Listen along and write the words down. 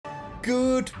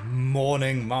Good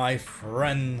morning, my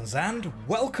friends, and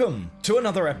welcome to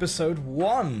another episode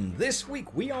 1. This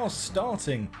week we are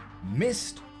starting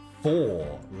Myst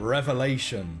 4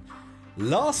 Revelation.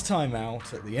 Last time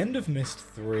out, at the end of Myst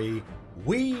 3,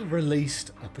 we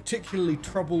released a particularly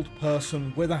troubled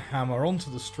person with a hammer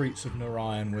onto the streets of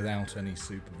Narayan without any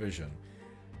supervision.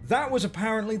 That was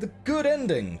apparently the good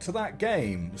ending to that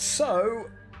game, so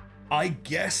I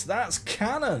guess that's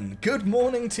canon. Good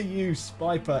morning to you,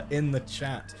 Spire, in the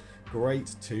chat.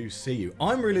 Great to see you.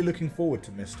 I'm really looking forward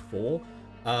to Myst 4.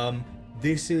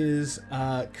 This is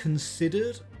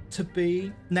considered to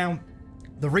be... Now,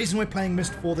 the reason we're playing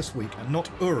Myst 4 this week and not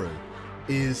Uru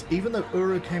is, even though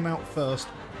Uru came out first,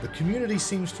 the community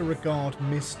seems to regard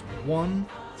Myst 1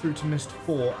 through to Myst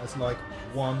 4 as like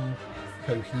one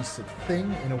cohesive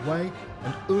thing in a way,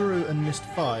 and Uru and Myst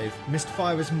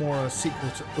 5 is more a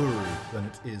sequel to Uru than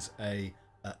it is a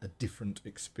different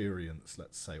experience,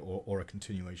 let's say, or a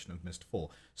continuation of Myst 4.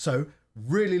 So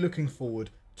really looking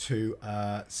forward to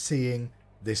seeing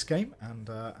this game and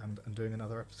doing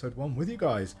another episode 1 with you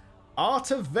guys.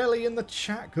 Artavelli in the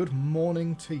chat, good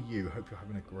morning to you. Hope you're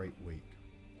having a great week.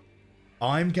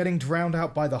 I'm getting drowned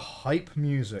out by the hype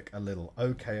music a little.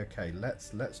 Okay,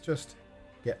 let's just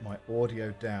get my audio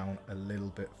down a little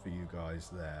bit for you guys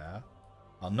there.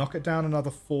 I'll knock it down another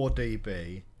 4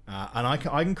 dB, and I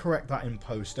can correct that in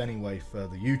post anyway for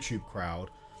the YouTube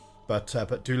crowd. But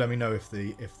do let me know if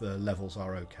the levels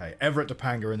are okay. Everett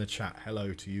Topanga in the chat.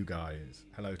 Hello to you guys.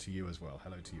 Hello to you as well.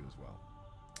 Hello to you as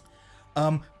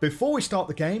well. Before we start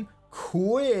the game,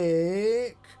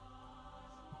 quick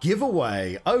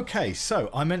giveaway. Okay, so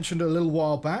I mentioned a little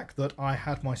while back that I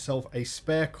had myself a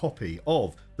spare copy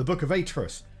of the Book of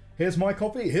Atrus. Here's my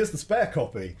copy, here's the spare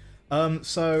copy.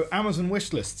 So Amazon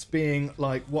wishlists being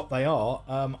like what they are,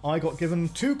 I got given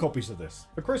 2 copies of this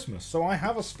for Christmas, so I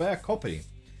have a spare copy.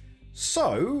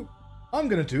 So I'm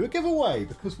going to do a giveaway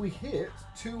because we hit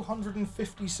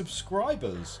 250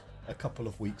 subscribers a couple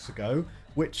of weeks ago,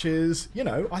 which is, you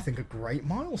know, I think a great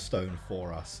milestone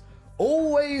for us.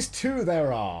 Always 2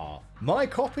 there are. My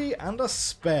copy and a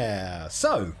spare.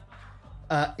 So,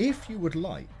 if you would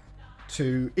like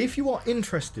to, if you are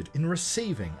interested in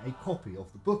receiving a copy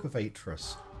of the Book of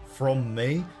Atrus from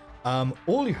me,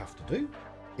 all you have to do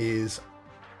is,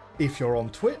 if you're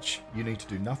on Twitch, you need to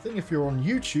do nothing. If you're on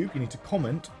YouTube, you need to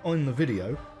comment on the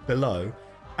video below.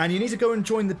 And you need to go and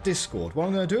join the Discord. What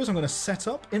I'm going to do is I'm going to set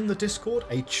up in the Discord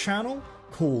a channel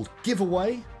called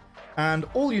Giveaway. And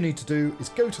all you need to do is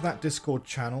go to that Discord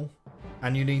channel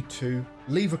and you need to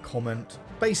leave a comment,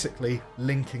 basically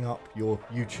linking up your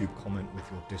YouTube comment with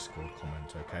your Discord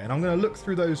comment, okay? And I'm going to look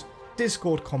through those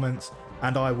Discord comments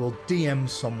and I will DM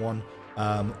someone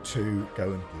to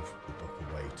go and give the book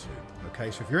away to, okay?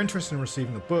 So if you're interested in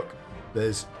receiving a book,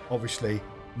 there's obviously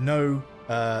no...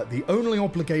 the only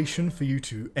obligation for you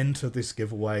to enter this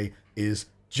giveaway is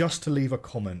just to leave a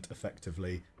comment,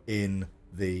 effectively, in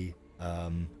the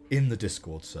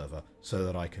Discord server, so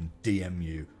that I can DM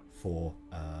you for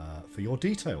your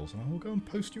details, and I will go and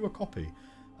post you a copy.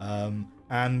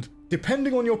 And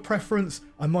depending on your preference,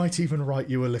 I might even write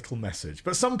you a little message.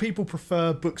 But some people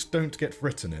prefer books don't get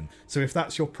written in, so if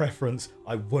that's your preference,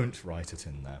 I won't write it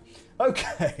in there.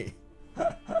 Okay.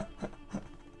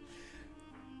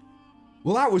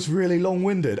 Well, that was really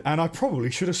long-winded, and I probably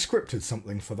should have scripted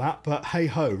something for that, but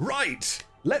hey-ho. Right!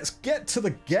 Let's get to the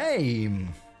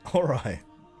game! Alright.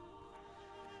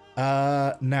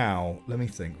 Now, let me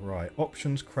think. Right,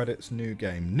 options, credits, new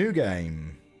game. New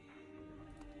game!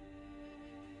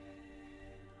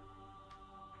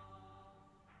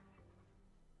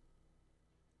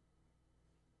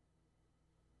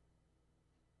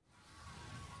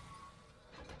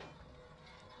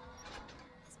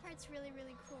 This part's really,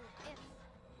 really cool if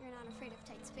you're not afraid of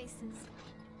tight spaces.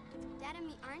 Dad and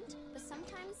me aren't, but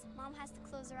sometimes Mom has to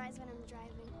close her eyes when I'm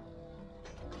driving.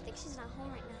 I think she's not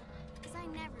home right now, because I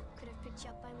never could have picked you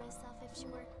up by myself if she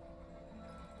were.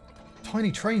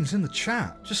 Tiny Train's in the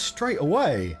chat, just straight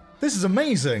away. This is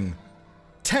amazing.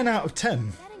 10 out of 10.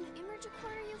 Is that an image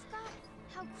recorder you've got?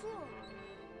 How cool.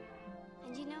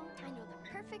 And you know, I know the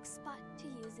perfect spot to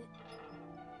use it.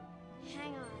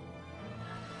 Hang on.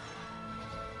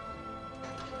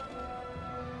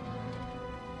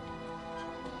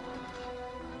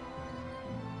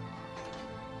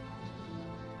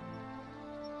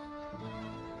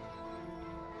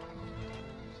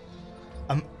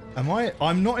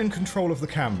 I'm not in control of the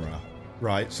camera,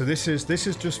 right? So this is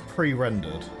just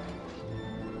pre-rendered.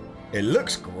 It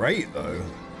looks great though.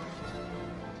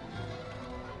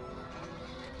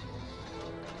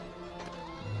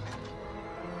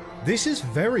 This is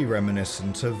very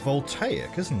reminiscent of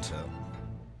Voltaic, isn't it?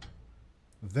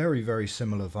 Very, very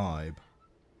similar vibe.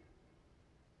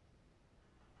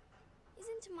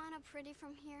 Isn't Tomahna pretty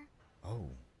from here? Oh.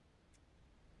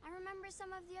 I remember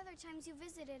some of the other times you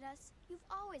visited us. You've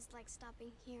always liked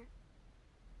stopping here.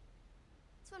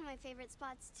 It's one of my favorite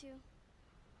spots, too.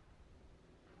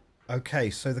 Okay,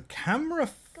 so the camera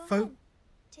Go ahead.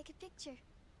 Take a picture.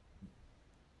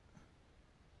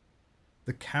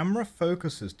 The camera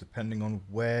focuses depending on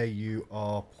where you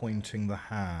are pointing the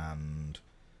hand.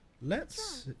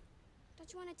 Let's...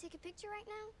 Don't you want to take a picture right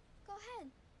now? Go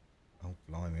ahead. Oh,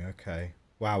 blimey, okay.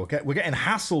 Wow, we're getting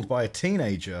hassled by a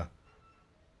teenager.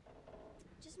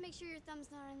 Just make sure your thumb's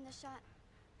not in the shot.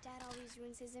 Dad always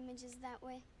ruins his images that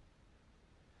way.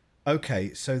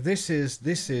 Okay, so this is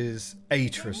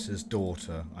Atrus's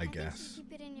daughter, I guess.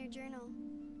 Keep it in your journal.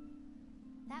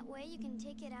 That way you can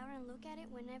take it out and look at it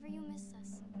whenever you miss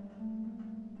us.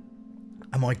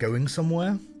 Am I going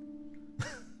somewhere?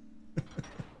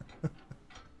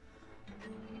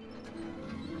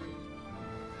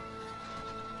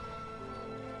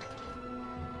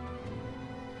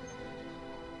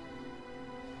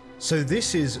 So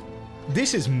this is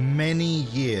many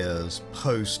years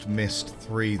post Myst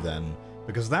 3 then,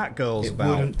 because that girl's It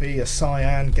wouldn't be a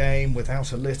cyan game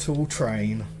without a little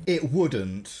train. It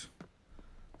wouldn't.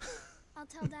 I'll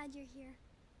tell Dad you're here.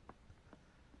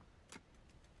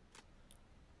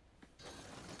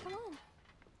 Come on.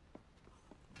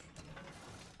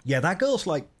 Yeah, that girl's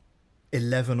like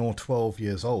 11 or 12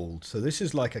 years old, so this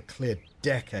is like a clear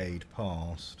decade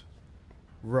past.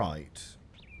 Right.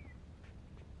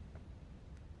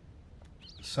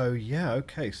 So yeah,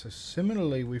 okay, so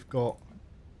similarly we've got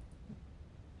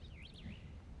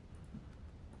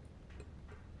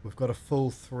a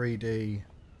full 3D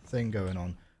thing going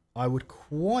on. I would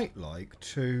quite like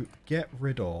to get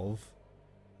rid of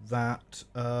that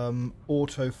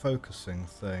auto-focusing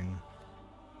thing.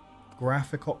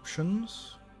 Graphic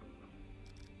options.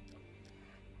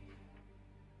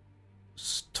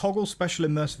 Toggle special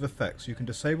immersive effects. You can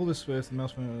disable this with the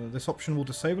mouse. This option will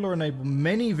disable or enable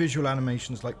many visual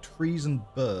animations like trees and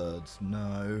birds.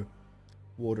 No.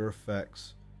 Water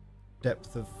effects.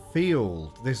 Depth of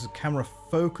field. This is a camera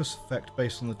focus effect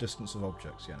based on the distance of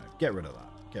objects. Yeah, no. Get rid of that.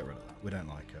 Get rid of that. We don't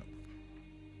like it.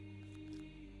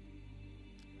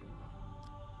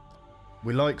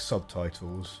 We like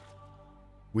subtitles.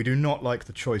 We do not like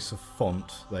the choice of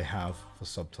font they have for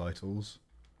subtitles.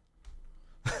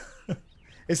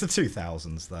 It's the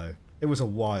 2000s, though. It was a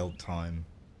wild time.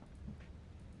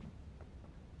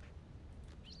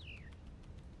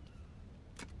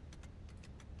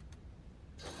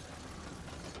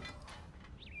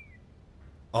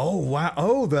 Oh, wow.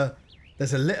 Oh,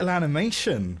 there's a little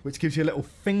animation which gives you a little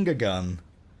finger gun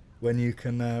when you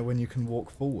can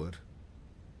walk forward.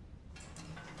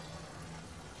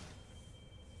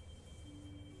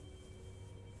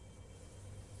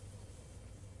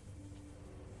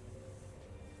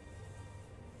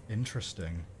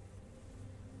 Interesting.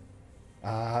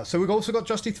 So we've also got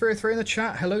Justy303 in the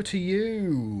chat. Hello to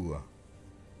you.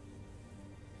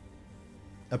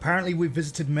 Apparently we've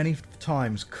visited many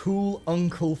times. Cool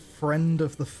uncle, friend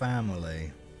of the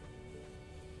family.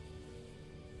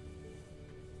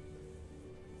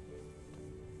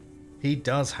 He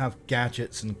does have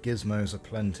gadgets and gizmos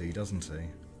aplenty, doesn't he?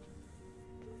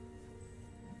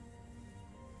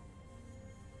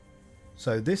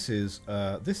 So this is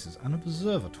an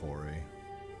observatory.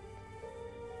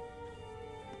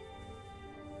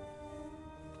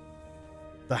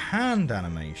 The hand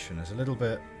animation is a little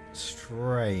bit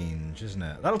strange, isn't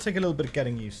it? That'll take a little bit of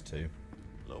getting used to.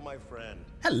 Hello, my friend.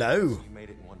 Hello. So you made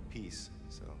it in one piece,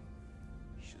 so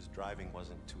Yeesha's driving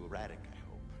wasn't too erratic, I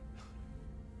hope.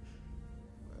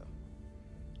 Well,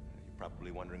 you're probably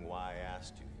wondering why I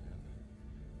asked you.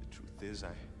 The truth is,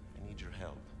 I need your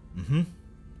help. Mm-hmm.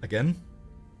 Again?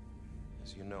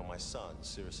 As you know, my sons,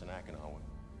 Sirrus and Achenar, were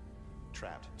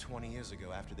trapped 20 years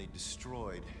ago after they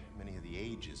destroyed many of the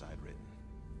ages I'd written.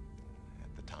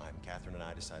 At the time, Catherine and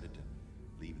I decided to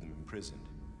leave them imprisoned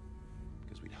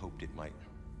because we'd hoped it might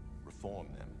reform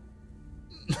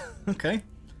them. Okay.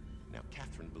 Now,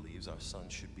 Catherine believes our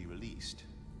sons should be released.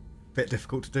 Bit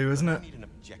difficult to do, isn't it? I need an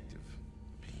objective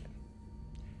opinion.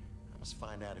 I must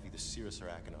find out if either Sirrus or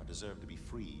Achenar deserve to be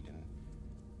freed, and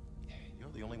you're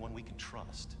the only one we can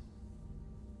trust.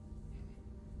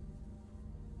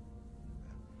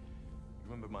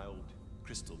 Remember my old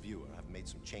crystal viewer? I've made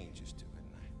some changes to it,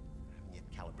 and I haven't yet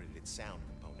calibrated its sound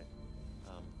component.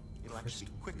 It'll actually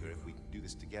be quicker if we do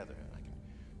this together, and I can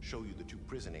show you the two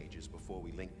prison ages before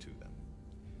we link to them.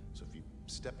 So if you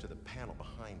step to the panel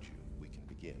behind you, we can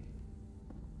begin.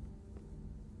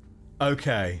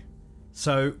 Okay.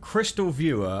 So, Crystal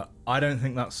Viewer, I don't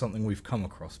think that's something we've come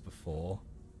across before.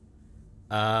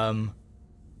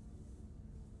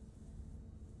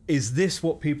 Is this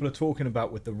what people are talking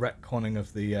about with the retconning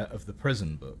of the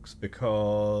prison books?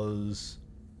 Because...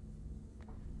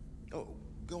 Oh,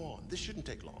 go on. This shouldn't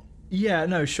take long. Yeah,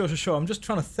 no, sure. I'm just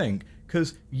trying to think,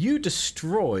 because you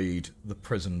destroyed the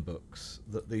prison books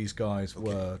that these guys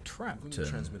were trapped in. I'm going to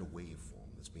transmit a waveform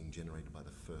that's being generated by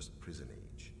the first prison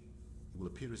age. It will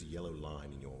appear as a yellow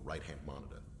line in your right-hand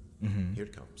monitor. Here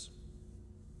it comes.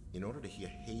 In order to hear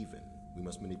Haven, we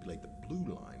must manipulate the blue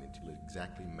line until it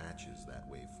exactly matches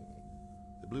that waveform.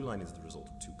 The blue line is the result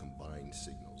of two combined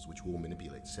signals, which we'll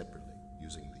manipulate separately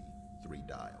using the 3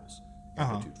 dials,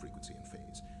 amplitude, frequency, and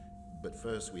phase. But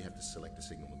first, we have to select a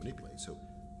signal to manipulate, so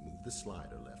move the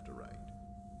slider left or right.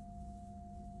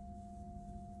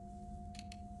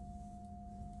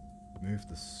 Move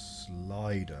the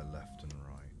slider left and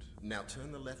right. Now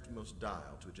turn the leftmost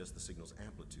dial to adjust the signal's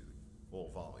amplitude or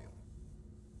volume.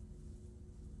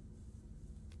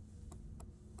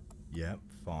 Yep,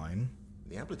 fine.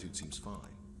 The amplitude seems fine.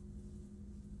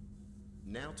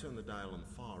 Now turn the dial on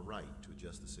the far right to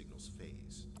adjust the signal's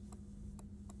phase.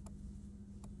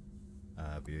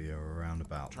 Be around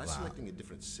about Try that. selecting a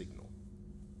different signal.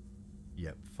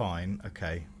 Yep, fine,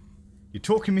 okay. You're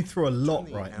talking me through a lot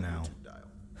right now.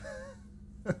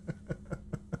 Dial.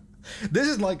 This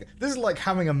is like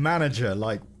having a manager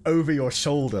like over your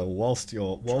shoulder whilst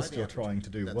you're trying to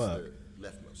do That's work. The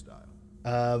leftmost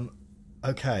dial.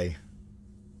 Okay.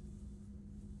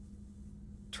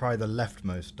 Try the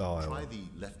leftmost dial. Try the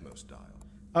leftmost dial.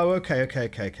 Oh,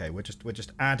 okay. We're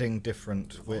just adding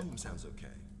different. The volume sounds okay.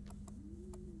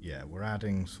 Yeah, we're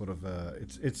adding sort of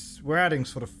we're adding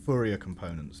sort of Fourier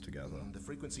components together. The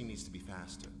frequency needs to be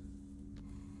faster.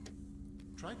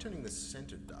 Try turning the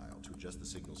center dial to adjust the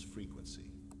signal's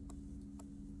frequency.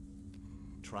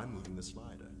 Try moving the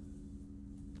slider.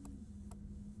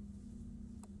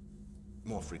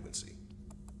 More frequency.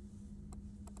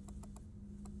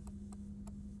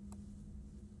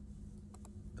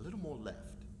 A little more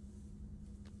left.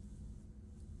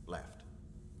 Left.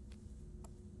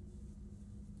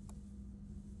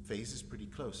 Phase is pretty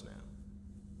close now.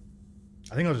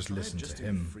 I think I'll just Try listen to adjusting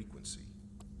him. the frequency.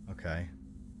 Okay,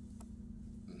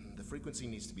 The frequency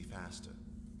needs to be faster.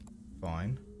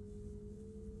 fine.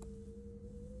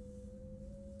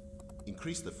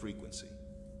 Increase the frequency.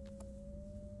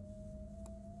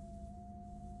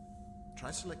 Try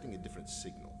selecting a different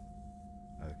signal.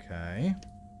 Okay.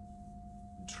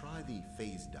 Try the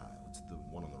phase dial. It's the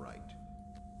one on the right.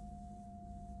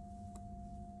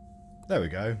 There we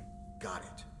go. Got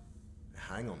it.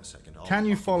 Hang on a second. Can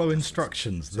you follow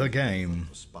instructions? The game.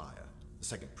 For Spire, the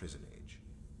second prison age.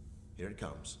 Here it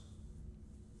comes.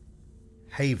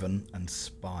 Haven and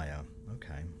Spire.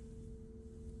 Okay.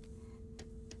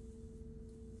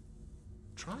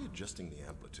 Try adjusting the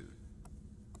amplitude.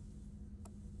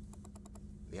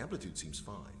 The amplitude seems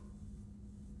fine.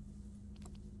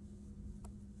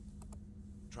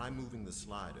 Try moving the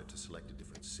slider to select a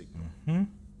different signal.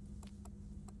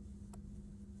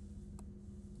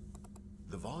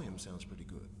 The volume sounds pretty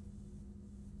good.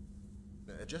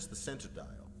 Now adjust the center dial.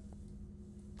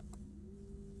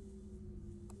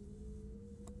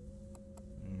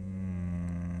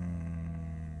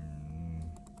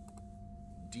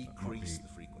 Decrease the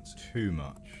frequency. Too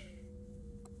much.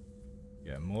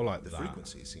 Yeah, more like The that.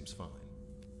 frequency seems fine.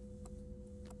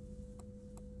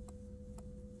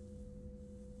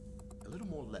 A little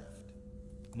more left.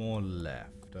 More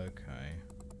left. Okay.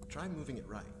 Try moving it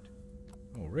right.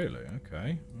 Oh, really?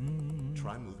 Okay.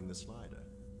 Try moving the slider.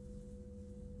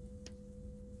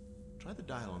 Try the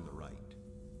dial on the right.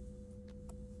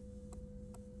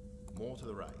 More to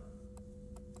the right.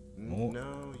 More.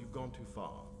 No, you've gone too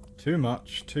far. Too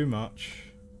much. Too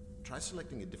much. Try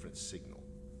selecting a different signal.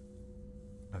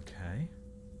 Okay.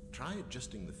 Try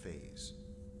adjusting the phase.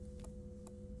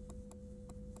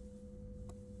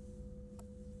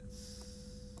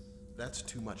 That's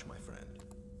too much, my friend.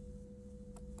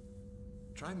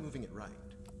 Try moving it right.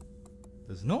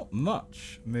 There's not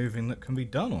much moving that can be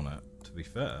done on it, to be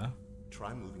fair.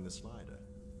 Try moving the slider.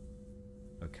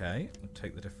 Okay, I'll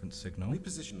take the different signal.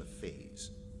 Reposition the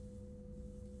phase.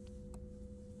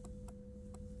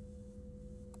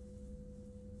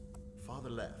 Farther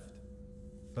left.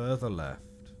 Further left.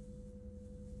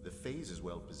 The phase is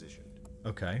well positioned.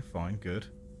 Okay, fine, good.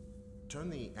 Turn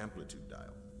the amplitude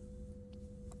dial.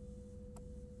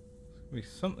 Be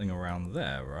something around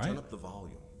there, right? Turn up the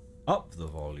volume. Up the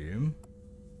volume.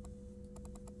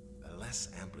 Less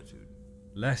amplitude.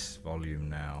 Less volume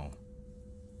now.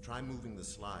 Try moving the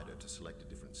slider to select a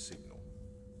different signal.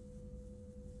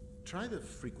 Try the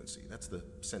frequency. That's the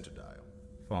center dial.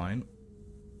 Fine.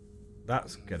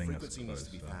 That's getting us Frequency needs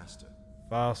to be closer. faster.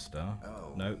 Faster?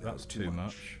 Oh, no, no, that's too too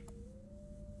much.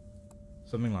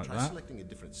 Something like Try that. selecting a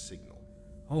different signal.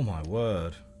 Oh my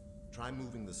word. Try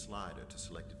moving the slider to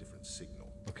select a different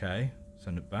signal. Okay,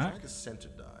 send it back. Try the center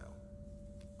dial.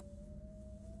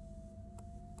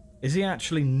 Is he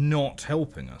actually not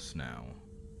helping us now?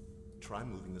 Try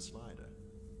moving the slider.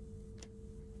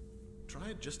 Try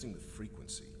adjusting the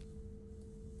frequency.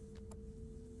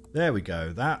 There we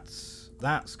go. That's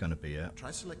going to be it.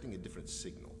 Try selecting a different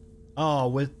signal.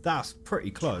 Oh, that's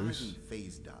pretty close. Try the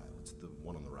phase dial. It's the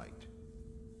one on the right.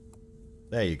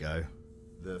 There you go.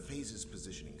 The phase's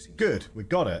positioning seems Good, we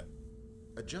got it.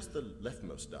 Adjust the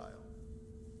leftmost dial.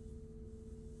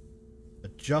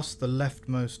 Adjust the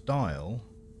leftmost dial.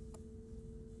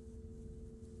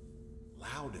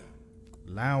 Louder.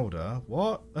 Louder?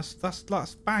 What? That's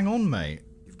bang on, mate.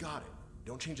 You've got it.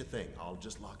 Don't change a thing. I'll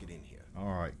just lock it in here.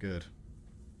 Alright, good.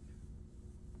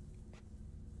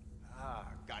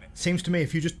 Got it. Seems to me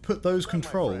if you just put those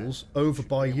controls over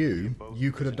by you,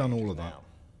 you could have done all of that.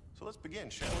 So let's begin,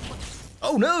 shall we?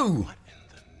 Oh no! What in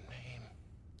the name?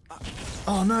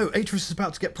 Oh no, Atrus is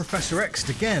about to get Professor X'd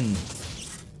again.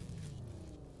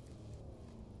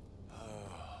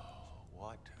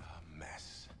 What a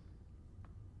mess.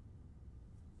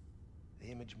 The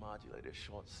image modulator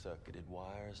short-circuited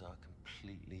wires are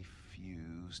completely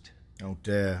fused. Oh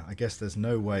dear, I guess there's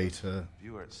no way to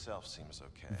Viewer itself seems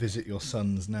okay. visit your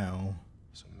sons now.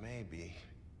 So maybe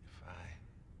if I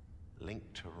link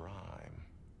to rhyme.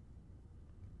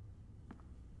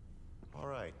 All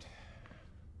right.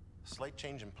 Slight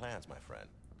change in plans, my friend.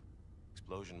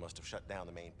 Explosion must have shut down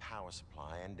the main power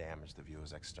supply and damaged the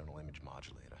viewer's external image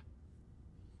modulator.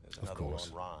 There's another one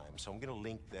on rhyme, so I'm gonna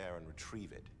link there and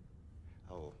retrieve it.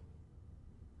 Oh,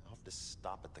 I'll have to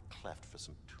stop at the cleft for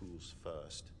some tools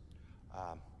first.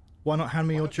 Why not hand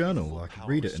me your journal? Full I can power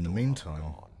read it in the restore meantime.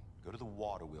 gone. Go to the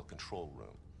water wheel control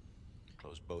room.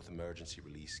 Close both emergency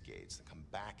release gates, then come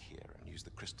back here and use the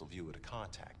crystal viewer to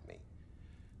contact me.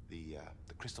 The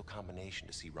crystal combination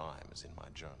to see rhyme is in my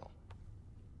journal.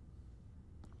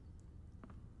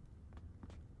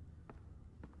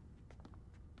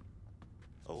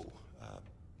 Oh,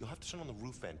 you'll have to turn on the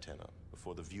roof antenna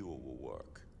before the viewer will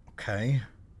work. Okay.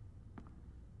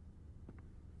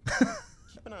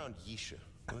 Keep an eye on Yeesha,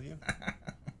 will you?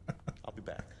 I'll be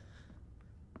back.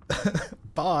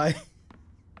 Bye.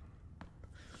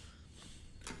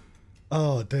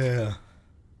 Oh dear.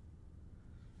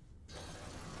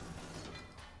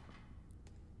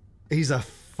 He's a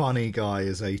funny guy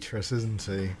as Atrus, isn't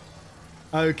he?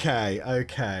 Okay,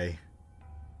 okay.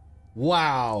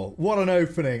 Wow, what an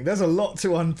opening. There's a lot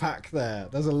to unpack there.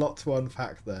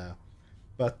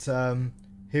 But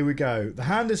here we go. The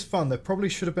hand is fun. There probably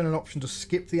should have been an option to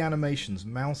skip the animations,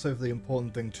 mouse over the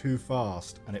important thing too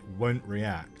fast, and it won't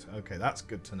react. Okay, that's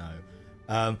good to know.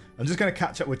 I'm just going to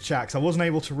catch up with chat, because I wasn't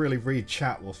able to really read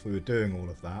chat whilst we were doing all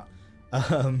of that.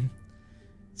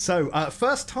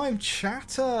 First time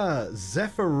chatter,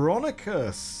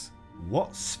 Zephyronicus.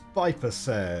 What Spiper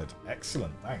said.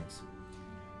 Excellent, thanks.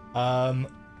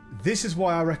 This is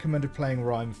why I recommended playing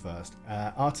Rhyme first.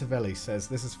 Artavelli says,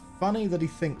 this is funny that he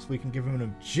thinks we can give him an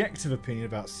objective opinion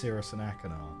about Sirrus and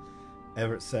Achenar.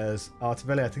 Everett says,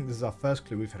 Artavelli, I think this is our first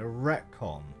clue. We've had a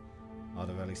retcon.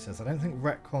 Artavelli says, I don't think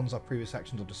retcons are previous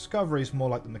actions or discoveries, more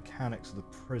like the mechanics of the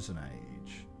prison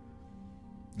age.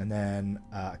 And then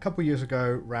a couple years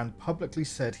ago, Rand publicly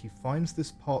said he finds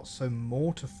this part so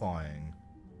mortifying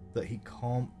that he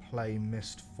can't play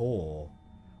Myst 4.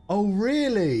 Oh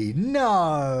really?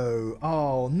 No.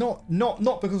 Oh,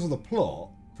 not because of the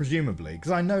plot, presumably,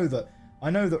 because I know that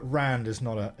Rand is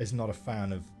not a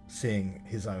fan of seeing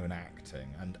his own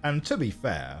acting, and to be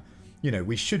fair, you know,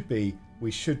 we should be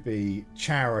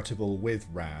charitable with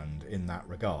Rand in that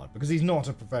regard, because he's not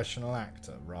a professional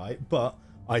actor, right? But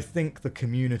I think the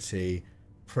community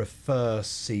prefers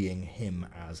seeing him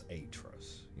as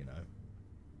Atrus, you know.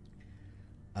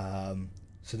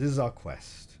 So this is our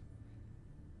quest.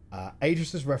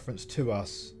 Atrus' reference to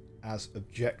us as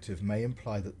objective may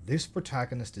imply that this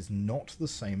protagonist is not the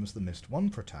same as the Myst 1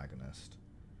 protagonist.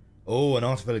 Oh, and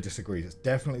Artavelli disagrees. It's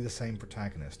definitely the same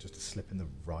protagonist, just a slip in the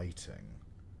writing.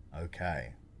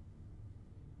 Okay.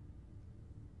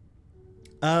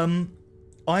 I'm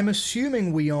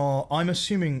assuming without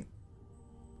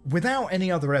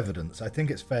any other evidence, I think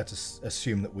it's fair to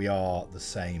assume that we are the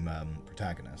same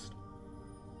protagonist.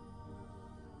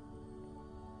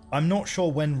 I'm not sure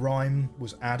when Rhyme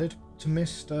was added to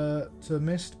Myst, but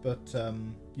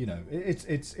you know,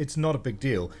 it's not a big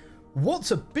deal.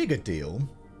 What's a bigger deal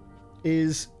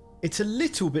is it's a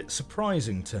little bit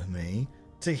surprising to me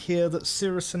to hear that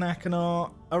Sirrus and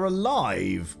Achenar are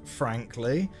alive,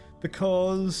 frankly,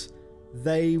 because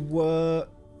they were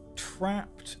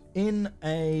trapped in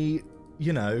a,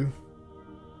 you know,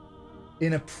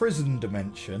 in a prison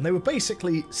dimension. They were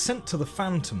basically sent to the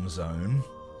Phantom Zone,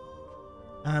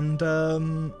 and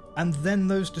then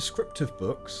those descriptive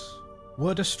books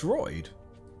were destroyed,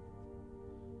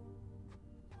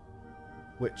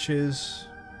 which is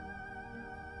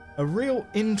a real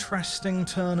interesting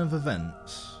turn of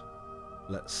events,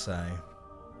 let's say.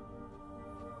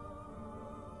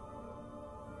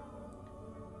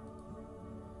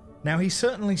 Now, he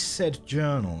certainly said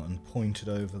journal and pointed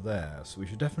over there, so we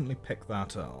should definitely pick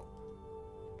that up.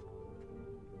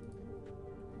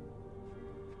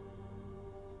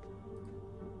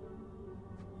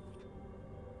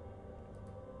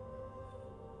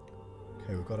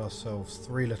 Okay, we've got ourselves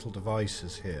 3 little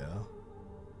devices here.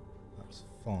 That's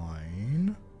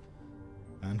fine.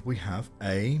 And we have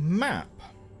a map.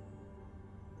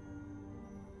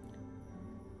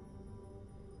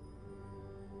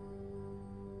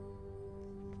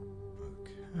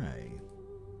 Okay.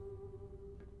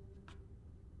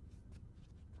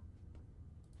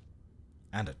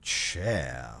 And a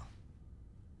chair.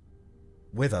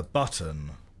 With a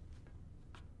button.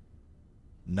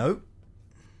 Nope.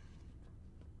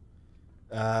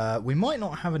 We might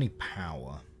not have any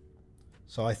power.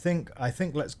 So I think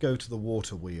let's go to the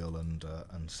water wheel and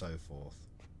so forth.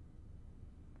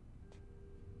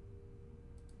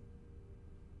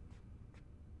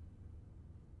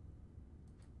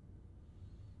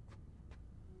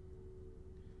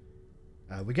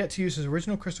 We get to use his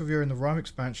original crystal viewer in the Rime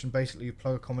expansion. Basically, you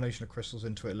plug a combination of crystals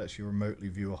into it. It lets you remotely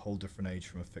view a whole different age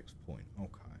from a fixed point.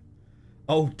 Okay.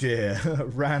 Oh dear,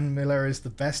 Ran Miller is the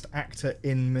best actor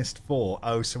in Myst 4.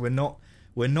 Oh, so we're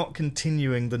not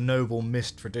continuing the noble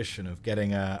Myst tradition of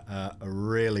getting a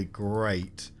really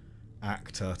great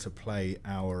actor to play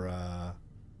our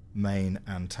main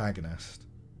antagonist.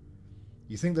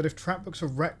 You think that if trap books are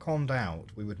retconned out,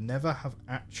 we would never have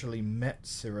actually met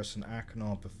Sirrus and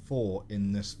Achenar before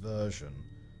in this version,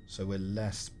 so we're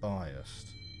less biased.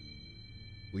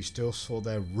 We still saw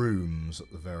their rooms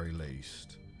at the very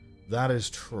least. That is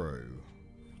true.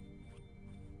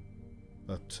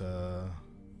 But,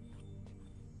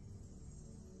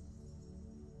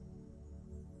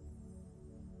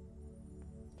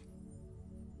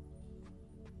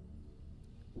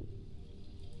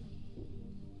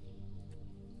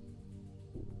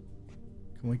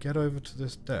 can we get over to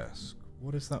this desk?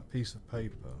 What is that piece of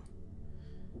paper?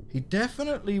 He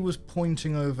definitely was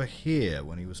pointing over here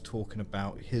when he was talking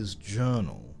about his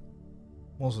journal,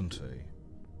 wasn't he?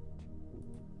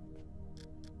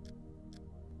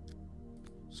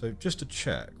 So just to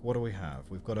check, what do we have?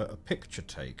 We've got a picture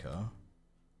taker.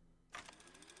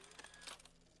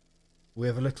 We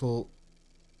have a little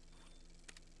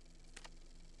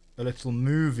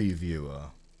movie viewer.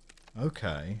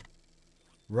 Okay.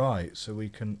 Right, so we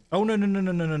can... Oh, no.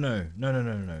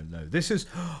 This is...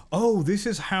 Oh, this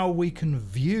is how we can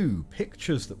view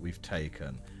pictures that we've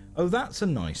taken. Oh, that's a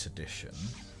nice addition,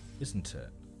 isn't it?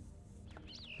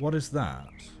 What is that?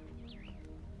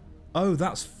 Oh,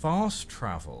 that's fast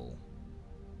travel.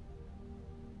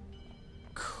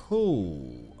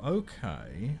 Cool.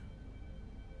 Okay.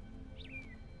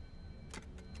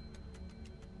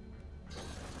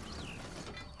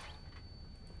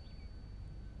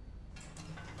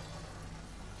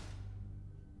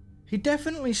 He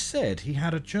definitely said he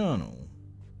had a journal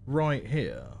right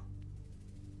here.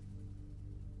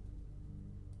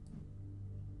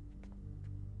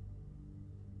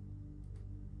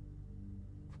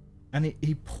 And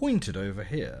he pointed over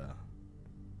here.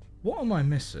 What am I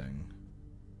missing?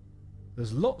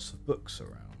 There's lots of books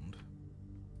around.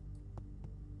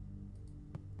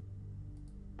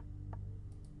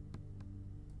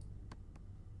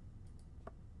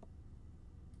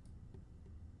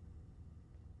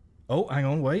 Oh, hang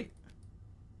on, wait.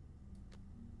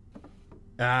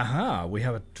 Aha, we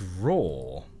have a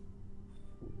drawer.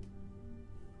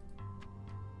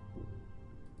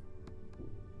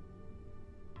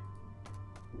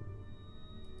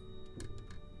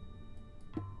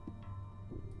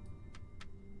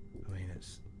 I mean,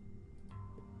 it's...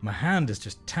 My hand is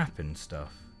just tapping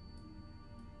stuff.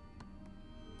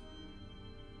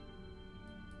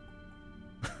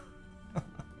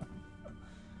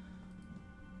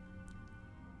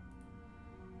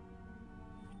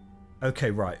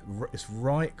 Okay, right. It's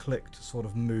right-click to sort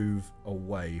of move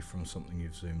away from something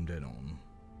you've zoomed in on.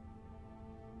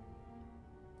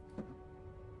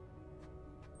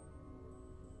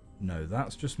 No,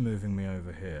 that's just moving me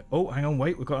over here. Oh, hang on,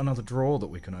 wait, we've got another drawer that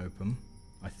we can open,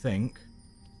 I think.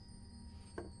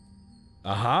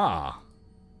 Aha!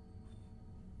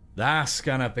 That's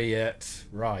gonna be it.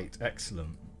 Right,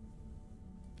 excellent.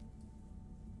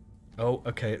 Oh,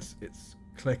 okay, it's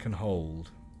click and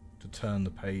hold to turn the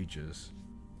pages.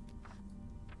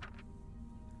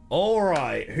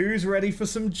 Alright, who's ready for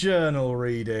some journal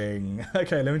reading?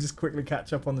 Okay, let me just quickly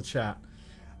catch up on the chat.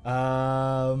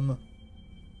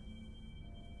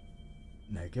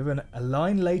 No, given a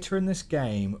line later in this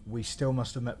game, we still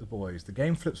must have met the boys. The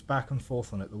game flips back and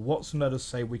forth on it. The Watson letters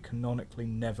say we canonically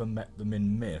never met them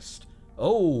in Myst.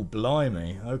 Oh,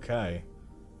 blimey. Okay.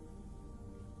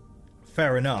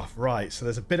 Fair enough. Right, so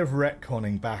there's a bit of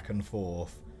retconning back and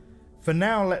forth. For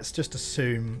now, let's just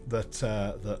assume that,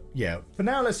 for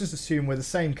now, let's just assume we're the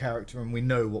same character and we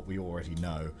know what we already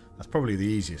know. That's probably the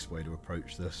easiest way to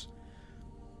approach this.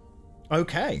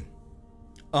 Okay.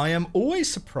 I am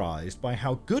always surprised by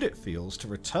how good it feels to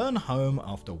return home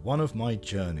after one of my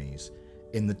journeys.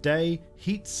 In the day,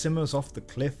 heat simmers off the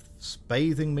cliffs,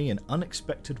 bathing me in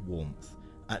unexpected warmth.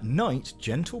 At night,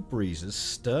 gentle breezes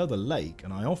stir the lake,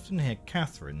 and I often hear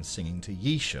Catherine singing to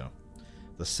Yeesha.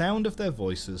 The sound of their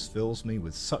voices fills me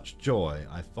with such joy,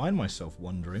 I find myself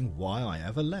wondering why I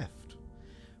ever left.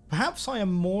 Perhaps I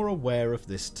am more aware of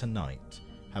this tonight,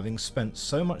 having spent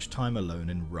so much time alone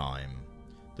in Rime.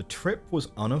 The trip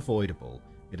was unavoidable.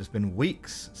 It has been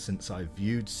weeks since I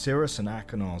viewed Sirrus and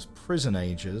Achenar's prison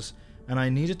ages, and I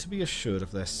needed to be assured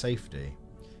of their safety.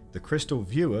 The crystal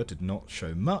viewer did not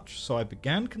show much, so I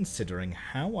began considering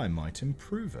how I might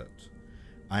improve it.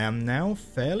 I am now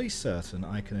fairly certain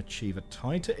I can achieve a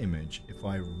tighter image if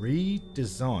I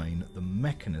redesign the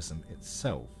mechanism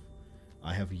itself.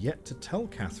 I have yet to tell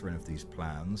Catherine of these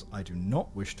plans. I do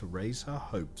not wish to raise her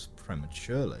hopes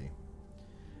prematurely.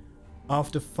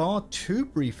 After far too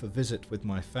brief a visit with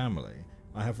my family,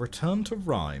 I have returned to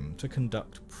Rime to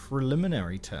conduct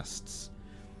preliminary tests.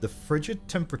 The frigid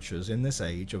temperatures in this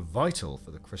age are vital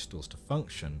for the crystals to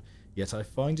function, yet I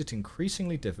find it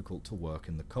increasingly difficult to work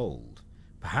in the cold.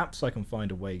 Perhaps I can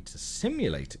find a way to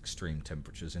simulate extreme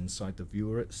temperatures inside the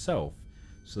viewer itself,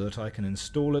 so that I can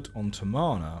install it on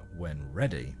Tomahna when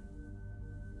ready.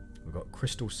 We've got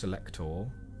crystal selector,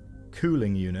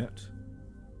 cooling unit,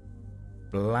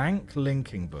 blank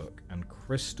linking book, and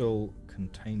crystal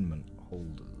containment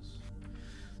holders.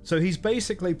 So he's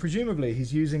basically, presumably,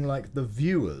 he's using like the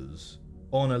viewers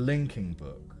on a linking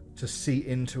book to see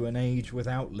into an age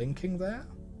without linking there,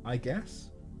 I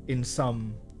guess, in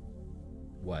some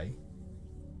way.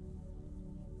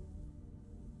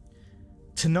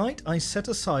 Tonight I set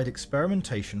aside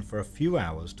experimentation for a few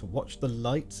hours to watch the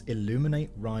lights illuminate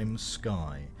Rime's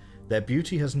sky. Their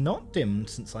beauty has not dimmed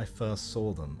since I first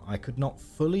saw them. I could not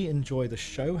fully enjoy the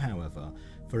show, however,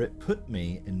 for it put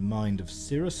me in mind of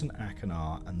Sirrus and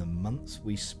Achenar and the months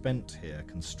we spent here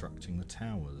constructing the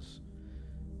towers.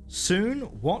 Soon,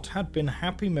 what had been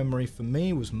happy memory for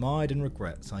me was mired in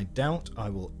regrets. I doubt I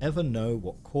will ever know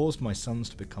what caused my sons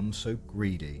to become so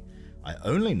greedy. I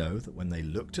only know that when they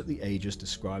looked at the ages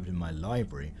described in my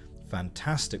library,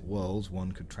 fantastic worlds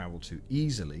one could travel to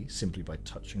easily simply by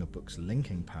touching a book's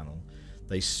linking panel,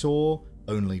 they saw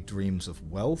only dreams of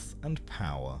wealth and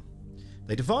power.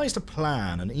 They devised a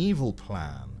plan, an evil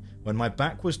plan. When my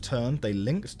back was turned, they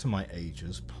linked to my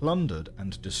ages, plundered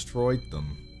and destroyed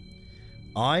them.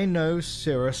 I know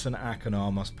Sirrus and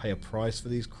Achenar must pay a price for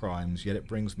these crimes, yet it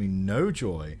brings me no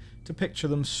joy to picture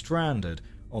them stranded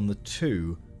on the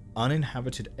 2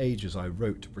 uninhabited ages I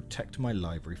wrote to protect my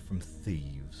library from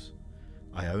thieves.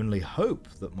 I only hope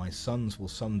that my sons will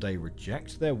someday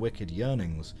reject their wicked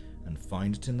yearnings and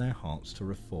find it in their hearts to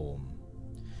reform.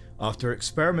 After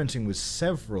experimenting with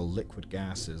several liquid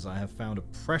gases, I have found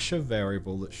a pressure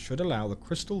variable that should allow the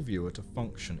crystal viewer to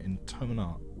function in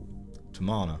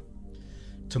Tomahna.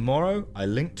 Tomorrow, I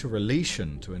link to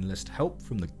Relation to enlist help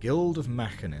from the Guild of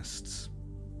Machinists.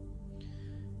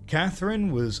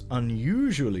 Catherine was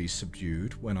unusually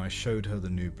subdued when I showed her the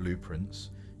new blueprints.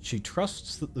 She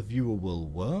trusts that the viewer will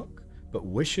work, but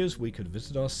wishes we could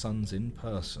visit our sons in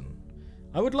person.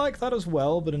 I would like that as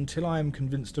well, but until I am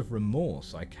convinced of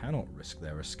remorse, I cannot risk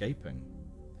their escaping.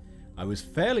 I was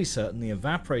fairly certain the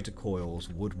evaporator coils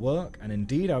would work, and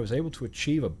indeed I was able to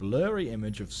achieve a blurry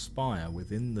image of Spire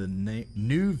within the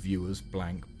new viewer's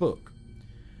blank book.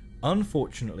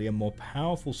 Unfortunately, a more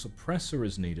powerful suppressor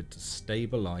is needed to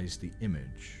stabilize the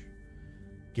image.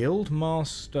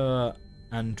 Guildmaster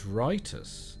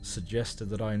Andritus suggested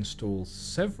that I install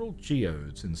several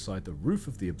geodes inside the roof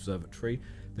of the observatory,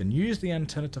 then use the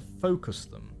antenna to focus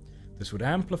them. This would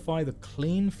amplify the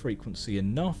clean frequency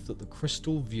enough that the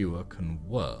crystal viewer can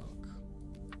work.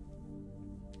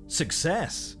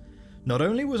 Success! Not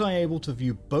only was I able to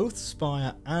view both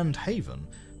Spire and Haven,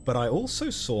 but I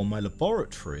also saw my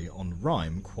laboratory on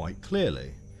Rhyme quite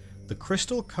clearly. The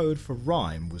crystal code for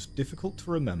Rhyme was difficult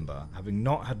to remember, having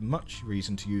not had much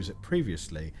reason to use it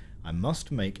previously. I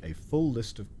must make a full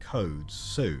list of codes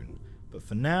soon, but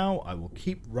for now I will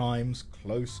keep Rhymes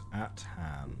close at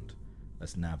hand.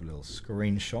 Let's nab a little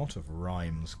screenshot of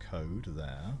Rhyme's code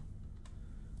there,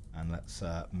 and let's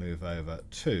move over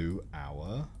to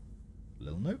our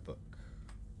little notebook.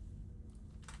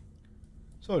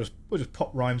 So we'll just pop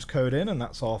Rhyme's code in, and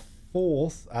that's our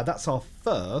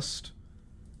first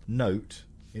note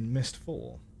in Myst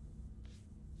 4.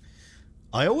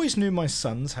 I always knew my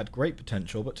sons had great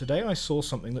potential, but today I saw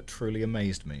something that truly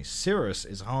amazed me. Sirrus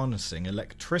is harnessing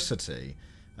electricity.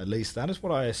 At least that is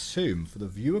what I assume, for the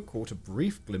viewer caught a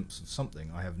brief glimpse of something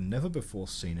I have never before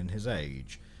seen in his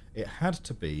age. It had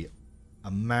to be a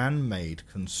man-made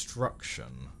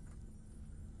construction.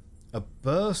 A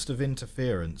burst of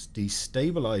interference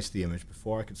destabilized the image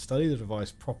before I could study the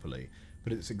device properly,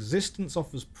 but its existence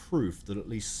offers proof that at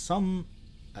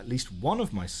least one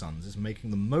of my sons is making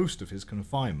the most of his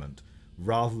confinement,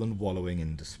 rather than wallowing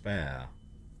in despair.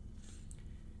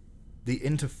 The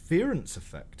interference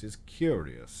effect is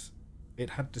curious. It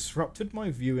had disrupted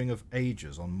my viewing of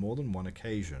ages on more than one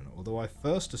occasion, although I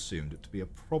first assumed it to be a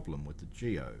problem with the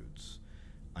geodes.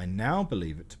 I now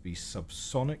believe it to be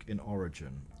subsonic in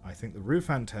origin. I think the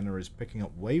roof antenna is picking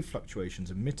up wave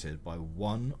fluctuations emitted by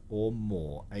one or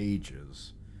more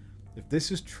ages. If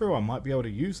this is true, I might be able to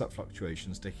use that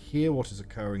fluctuations to hear what is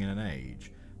occurring in an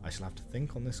age. I shall have to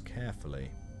think on this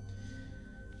carefully.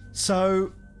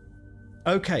 So,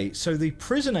 okay, so the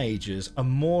prison ages are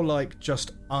more like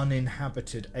just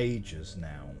uninhabited ages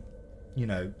now. You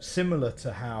know,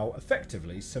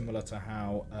 effectively similar to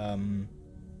how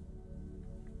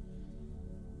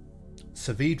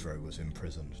Saavedro was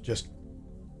imprisoned, just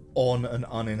on an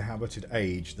uninhabited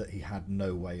age that he had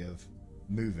no way of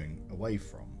moving away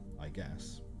from, I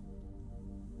guess.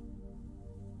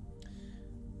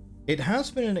 It has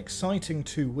been an exciting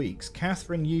 2 weeks.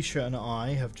 Catherine, Yeesha and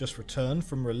I have just returned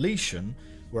from Relation,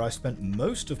 where I spent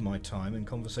most of my time in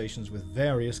conversations with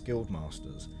various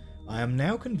guildmasters. I am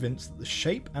now convinced that the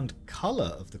shape and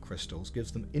colour of the crystals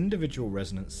gives them individual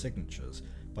resonance signatures.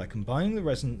 By combining the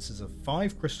resonances of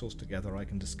 5 crystals together, I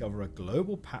can discover a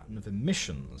global pattern of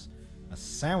emissions, a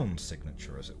sound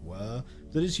signature as it were,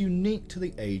 that is unique to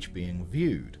the age being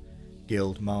viewed.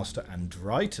 Guildmaster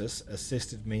Andritus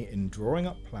assisted me in drawing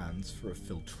up plans for a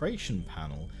filtration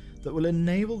panel that will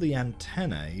enable the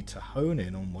antennae to hone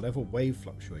in on whatever wave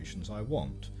fluctuations I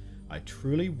want. I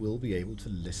truly will be able to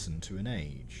listen to an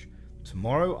age.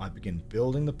 Tomorrow I begin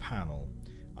building the panel.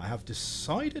 I have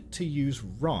decided to use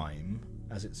Rhyme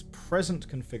as its present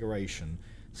configuration,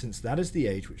 since that is the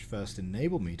age which first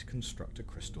enabled me to construct a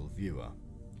crystal viewer.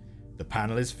 The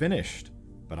panel is finished,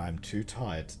 but I am too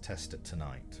tired to test it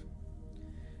tonight.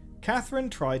 Catherine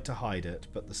tried to hide it,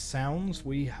 but the sounds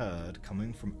we heard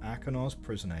coming from Achenar's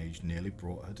prison age nearly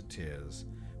brought her to tears.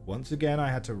 Once again I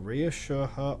had to reassure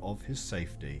her of his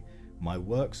safety. My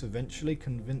words eventually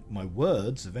convinced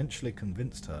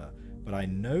her, but I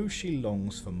know she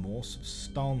longs for more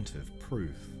substantive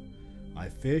proof. I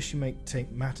fear she may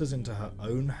take matters into her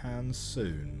own hands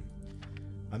soon.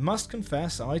 I must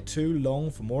confess, I too long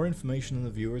for more information than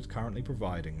the viewer is currently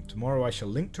providing. Tomorrow I shall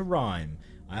link to Rhyme.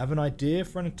 I have an idea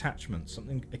for an attachment,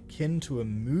 something akin to a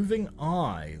moving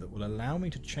eye that will allow me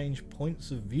to change points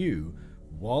of view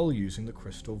while using the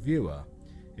crystal viewer.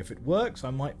 If it works,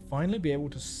 I might finally be able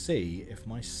to see if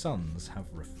my sons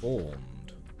have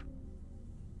reformed.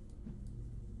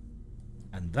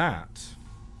 And that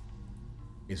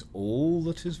is all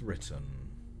that is written.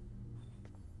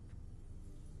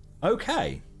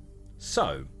 Okay,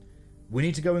 so we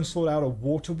need to go and sort out a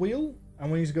water wheel, and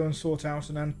we need to go and sort out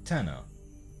an antenna,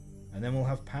 and then we'll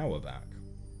have power back.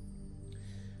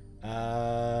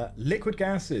 Liquid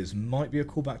gases might be a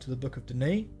callback to the Book of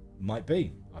Denis. Might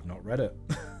be. I've not read it.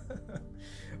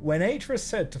 When Atrus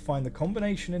said to find the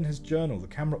combination in his journal, the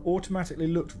camera automatically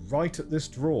looked right at this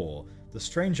drawer. The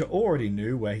stranger already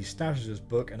knew where he stashed his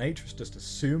book, and Atrus just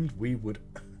assumed we would.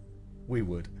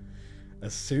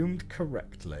 Assumed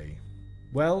correctly.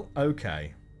 Well,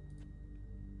 okay.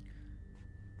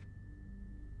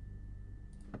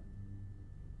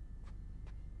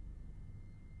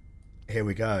 Here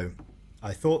we go.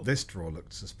 I thought this drawer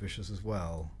looked suspicious as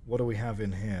well. What do we have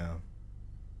in here?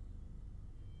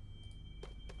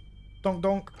 Donk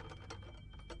donk.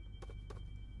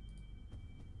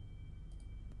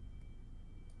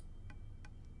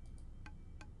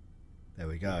 There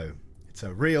we go. It's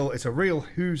a real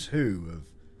who's who of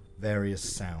various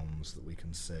sounds that we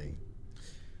can see.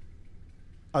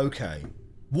 Okay,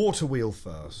 water wheel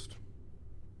first.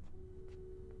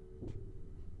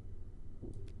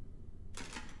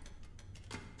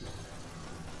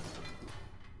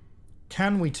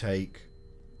 Can we take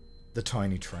the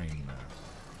tiny train there?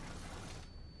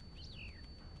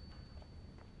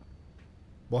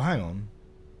 Well, hang on.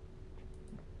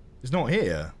 It's not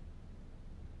here.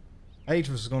 Atrus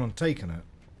has gone and taken it.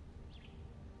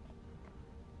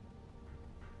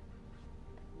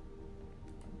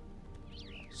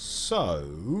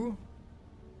 So,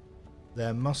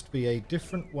 there must be a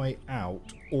different way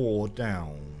out or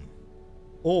down.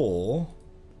 Or,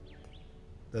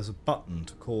 there's a button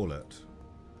to call it.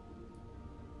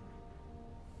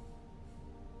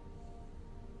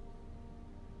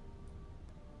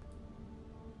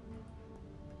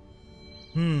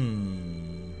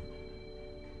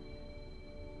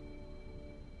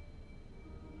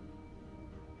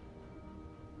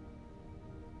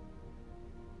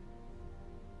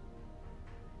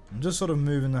 I'm just sort of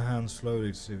moving the hand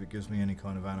slowly to see if it gives me any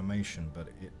kind of animation, but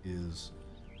it is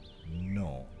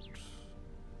not.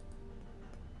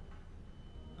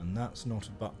 And that's not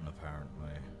a button,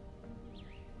 apparently.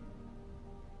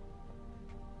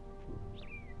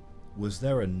 Was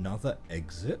there another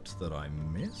exit that I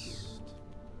missed?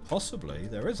 Possibly.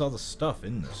 There is other stuff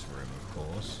in this room, of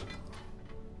course.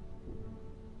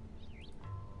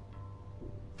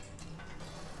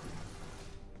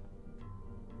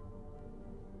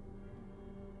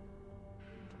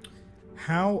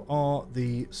 How are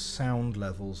the sound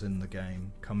levels in the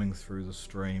game coming through the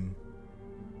stream?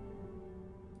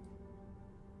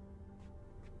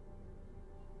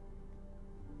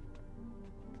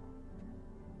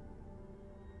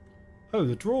 Oh,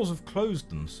 the drawers have closed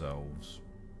themselves.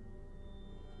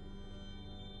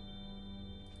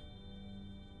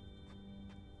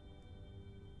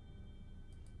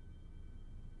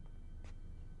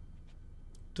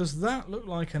 Does that look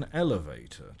like an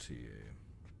elevator to you?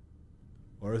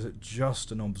 Or is it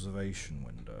just an observation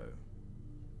window?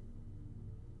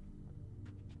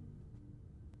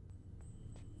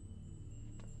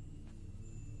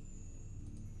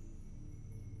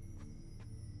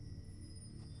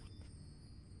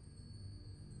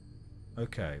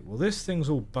 Okay, well this thing's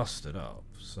all busted up,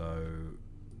 so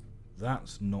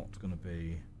that's not going to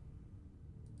be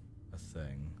a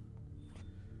thing.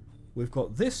 We've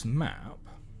got this map,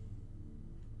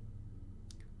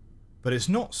 but it's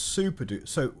not super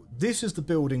so this is the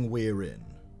building we're in.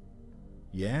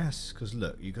 Yes, because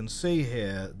look, you can see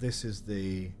here, this is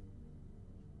the...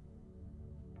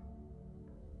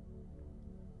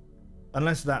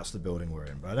 Unless that's the building we're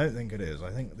in, but I don't think it is.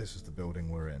 I think this is the building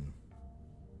we're in.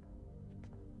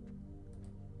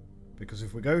 Because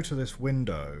if we go to this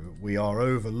window, we are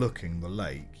overlooking the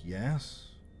lake, yes?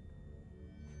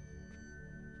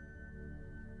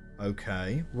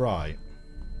 Okay, right.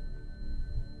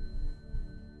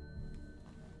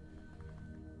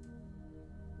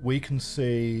 We can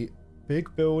see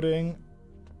big building,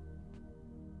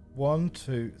 1,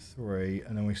 2, 3,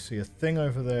 and then we see a thing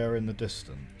over there in the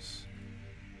distance.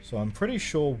 So I'm pretty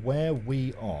sure where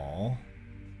we are...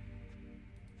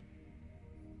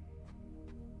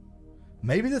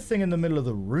 Maybe the thing in the middle of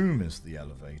the room is the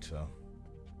elevator.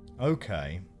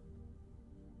 Okay.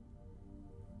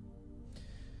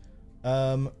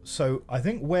 So I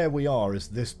think where we are is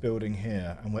this building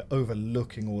here, and we're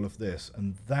overlooking all of this,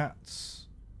 and that's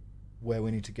where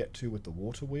we need to get to with the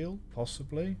water wheel,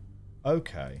 possibly.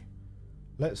 Okay.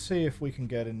 Let's see if we can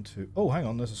get into... Oh, hang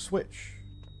on, there's a switch.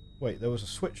 Wait, there was a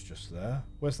switch just there.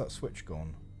 Where's that switch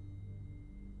gone?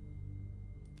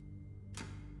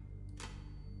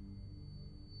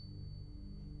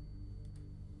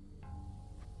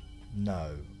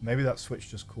 No. Maybe that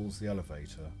switch just calls the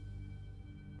elevator.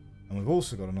 And we've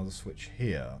also got another switch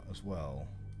here as well.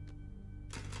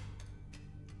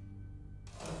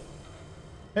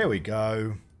 Here we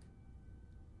go.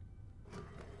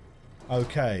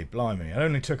 Okay, blimey. It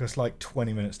only took us like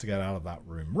 20 minutes to get out of that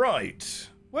room. Right.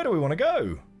 Where do we want to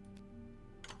go?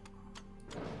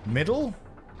 Middle?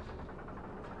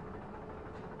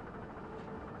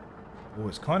 Oh,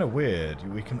 it's kind of weird.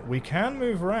 We can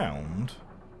move around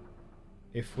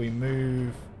if we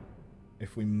make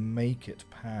it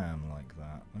pan like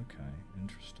that. Okay,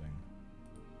 interesting.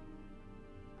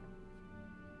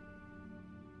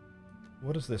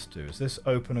 What does this do? Is this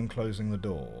open and closing the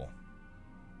door?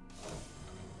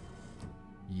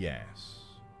 Yes.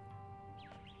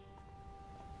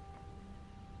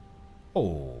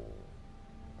 Oh.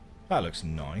 That looks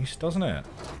nice, doesn't it?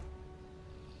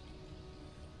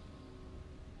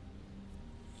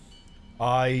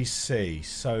 I see.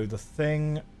 So the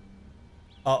thing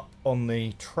up on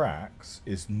the tracks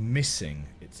is missing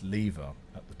its lever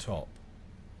at the top.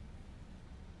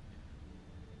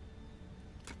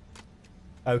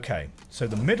 Okay, so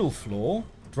the middle floor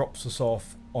drops us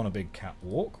off on a big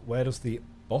catwalk. Where does the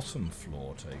bottom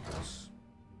floor take us?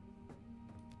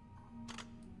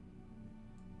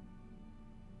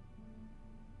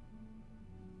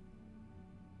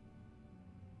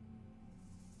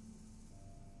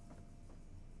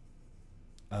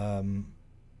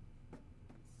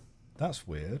 That's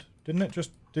weird. Didn't it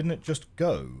just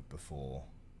go before?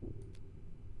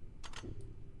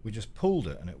 We just pulled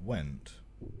it and it went.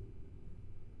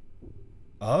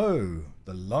 Oh,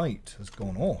 the light has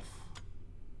gone off.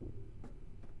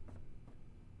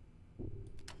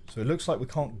 So it looks like we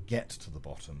can't get to the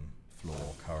bottom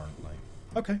floor currently.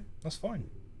 Okay, that's fine.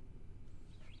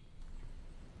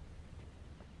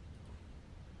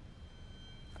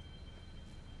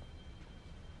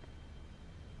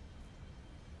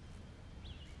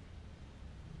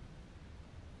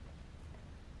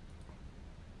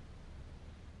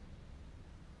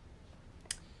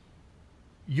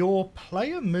 Your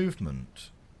player movement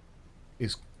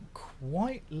is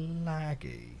quite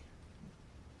laggy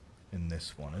in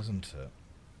this one, isn't it?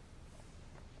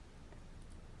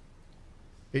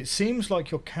 It seems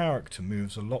like your character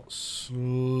moves a lot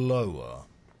slower.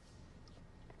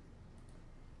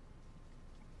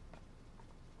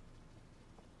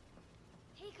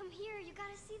 Hey, come here. You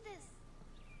gotta see this.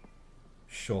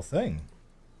 Sure thing.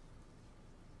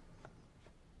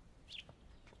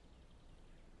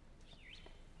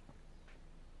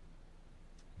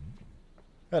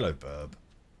 Hello, Burb.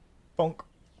 Bonk.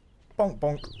 Bonk,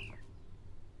 bonk.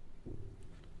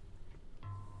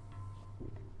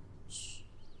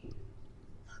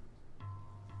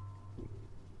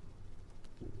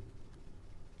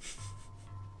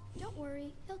 Don't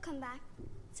worry, he'll come back.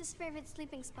 It's his favorite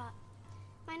sleeping spot.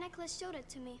 My necklace showed it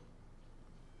to me.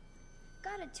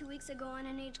 Got it 2 weeks ago on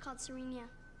an age called Serenia.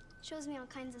 Shows me all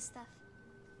kinds of stuff.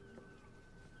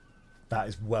 That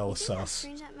is well You think that's sus.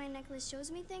 strange that my necklace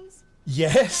shows me things?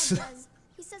 Yes. Dad does.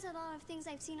 He says a lot of things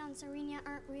I've seen on Serenia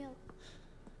aren't real.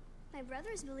 My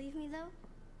brothers believe me, though.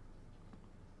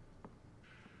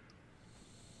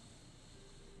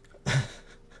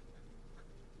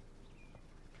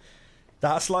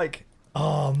 That's like,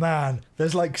 oh man,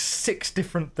 there's like 6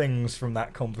 different things from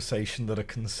that conversation that are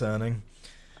concerning.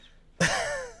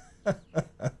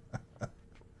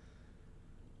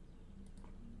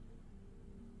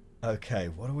 Okay,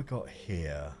 what do we got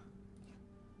here?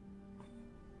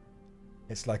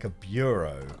 It's like a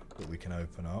bureau that we can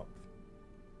open up.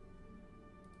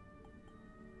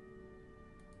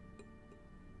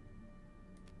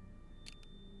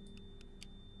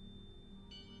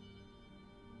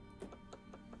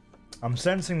 I'm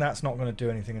sensing that's not going to do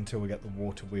anything until we get the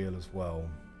water wheel as well.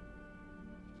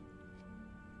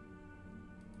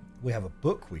 We have a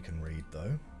book we can read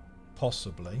though.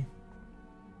 Possibly.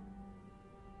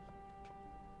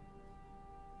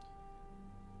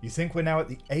 You think we're now at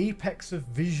the apex of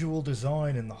visual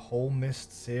design in the whole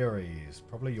Myst series.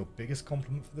 Probably your biggest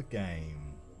compliment for the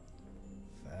game.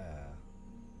 Fair.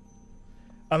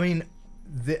 I mean,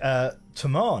 the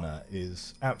Tomahna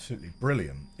is absolutely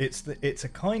brilliant. It's a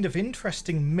kind of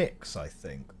interesting mix, I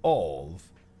think, of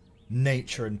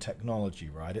nature and technology,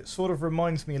 right? It sort of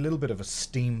reminds me a little bit of a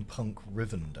Steampunk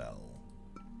Rivendell.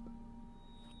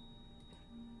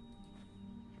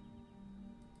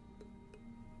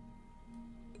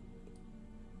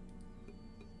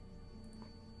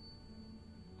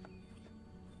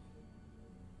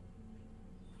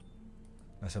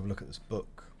 Let's have a look at this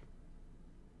book.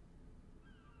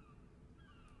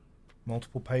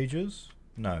 Multiple pages?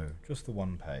 No, just the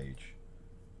one page.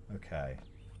 Okay.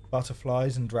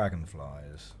 Butterflies and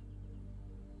dragonflies.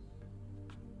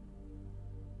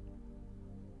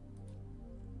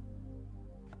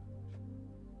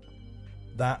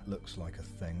 That looks like a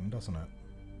thing, doesn't it?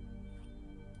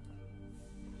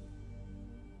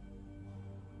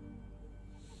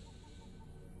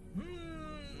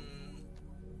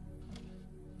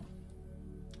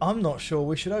 I'm not sure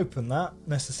we should open that,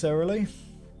 necessarily.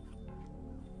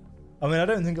 I mean, I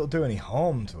don't think it'll do any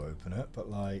harm to open it,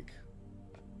 but, like,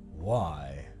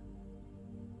 why?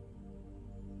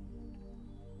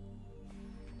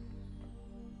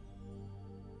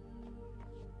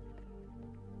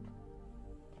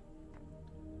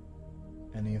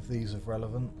 Any of these of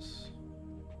relevance?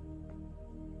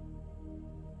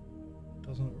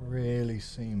 Doesn't really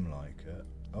seem like it.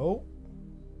 Oh!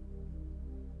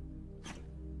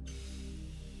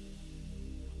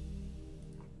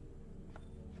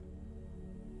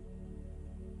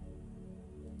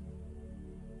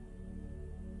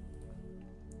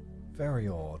 very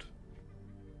odd.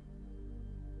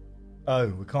 Oh,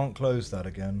 we can't close that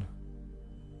again.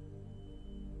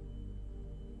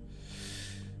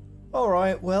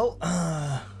 Alright, well,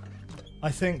 I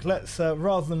think let's,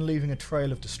 rather than leaving a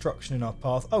trail of destruction in our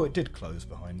path... Oh, it did close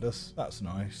behind us. That's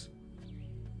nice.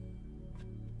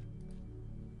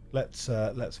 Let's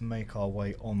make our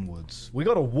way onwards. We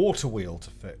got a water wheel to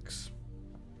fix.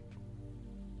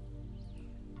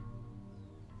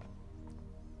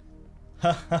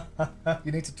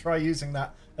 You need to try using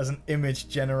that as an image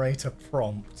generator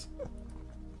prompt.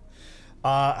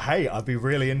 Hey, I'd be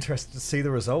really interested to see the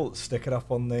results. Stick it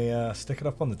up on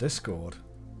the Discord.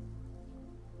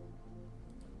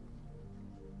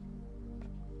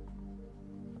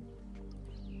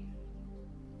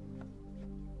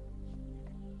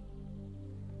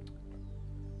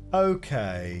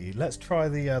 Okay, let's try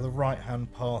the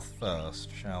right-hand path first,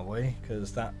 shall we?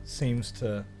 Because that seems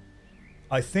to...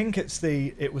 I think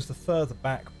it was the further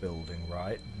back building,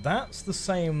 right? That's the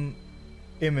same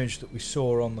image that we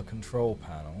saw on the control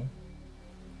panel.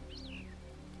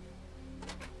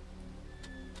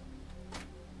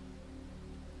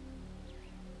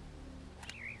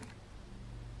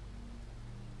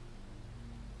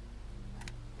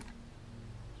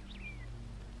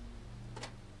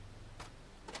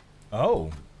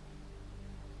 Oh.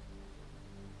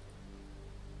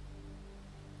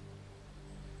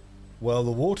 Well,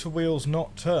 the water wheel's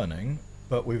not turning,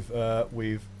 but we've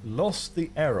lost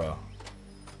the error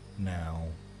now.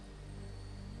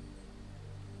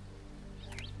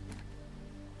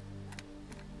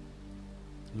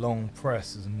 Long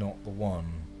press is not the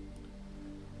one.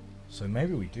 So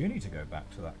maybe we do need to go back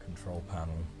to that control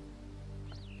panel.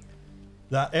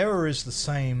 That error is the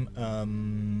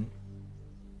same,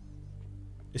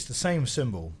 it's the same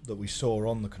symbol that we saw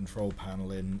on the control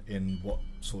panel in what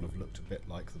sort of looked a bit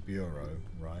like the bureau,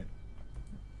 right?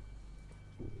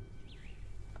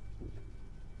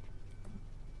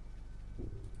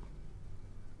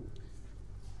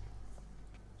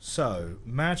 So,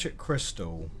 magic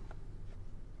crystal.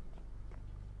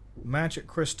 Magic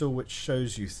crystal which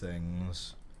shows you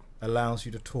things, allows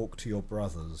you to talk to your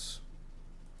brothers.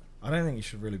 I don't think you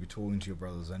should really be talking to your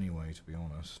brothers anyway, to be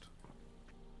honest.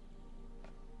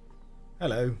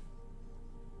 Hello.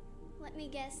 Let me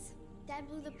guess. Dad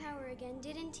blew the power again,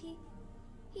 didn't he?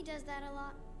 He does that a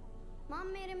lot.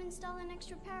 Mom made him install an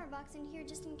extra power box in here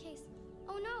just in case.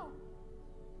 Oh no!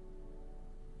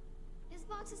 This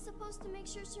box is supposed to make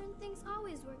sure certain things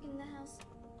always work in the house.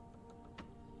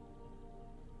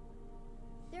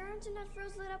 There aren't enough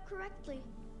rows lit up correctly.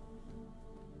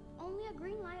 Only a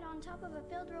green light on top of a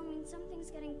filled row means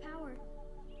something's getting power.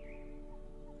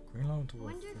 Green light on top of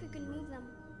Wonder if we can move them.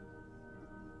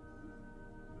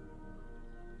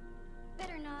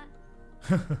 Better not.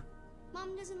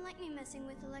 Mom doesn't like me messing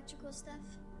with electrical stuff.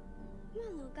 Come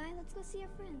on, little guy, let's go see our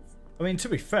friends. I mean, to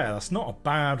be fair, that's not a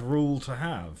bad rule to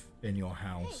have in your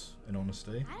house, in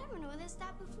honesty. I never noticed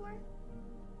that before.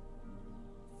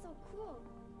 So cool.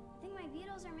 I think my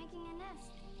beetles are making a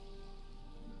nest.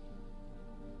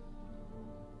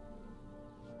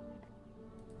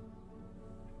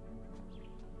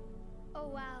 Oh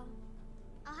wow.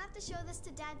 I'll have to show this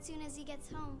to Dad soon as he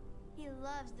gets home. He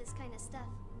loves this kind of stuff.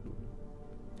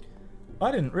 I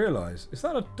didn't realise. Is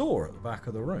that a door at the back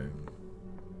of the room?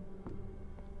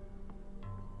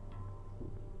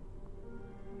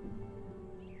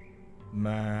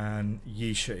 Man,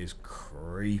 Yeesha is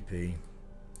creepy.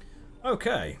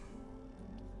 Okay.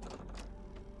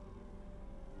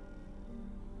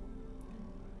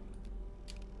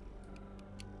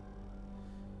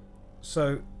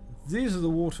 So, these are the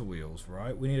water wheels,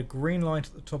 right? We need a green light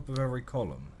at the top of every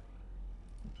column.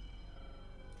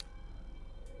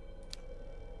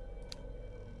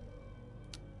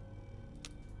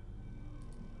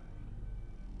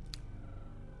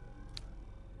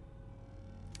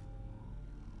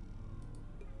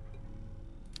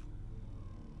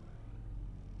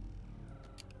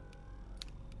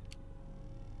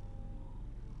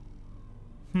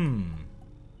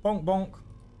 Bonk bonk.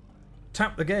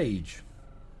 Tap the gauge.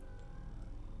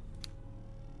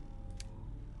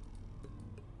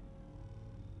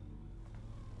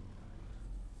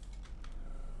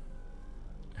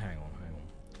 Hang on.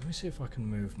 Let me see if I can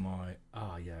move my...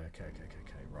 Ah, yeah, okay,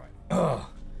 right. Ugh.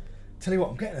 Tell you what,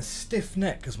 I'm getting a stiff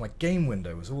neck because my game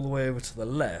window was all the way over to the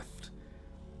left.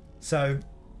 So,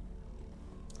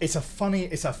 it's a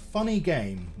funny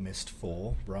game, Myst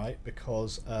 4, right?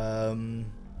 Because,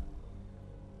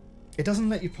 it doesn't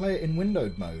let you play it in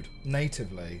windowed mode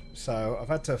natively, so I've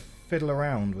had to fiddle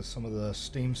around with some of the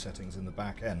Steam settings in the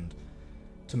back end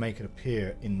to make it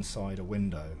appear inside a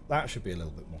window. That should be a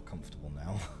little bit more comfortable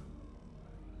now.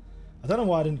 I don't know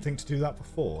why I didn't think to do that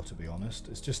before, to be honest.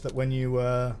 It's just that when you,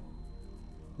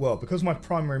 well, because my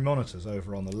primary monitor's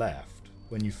over on the left,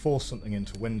 when you force something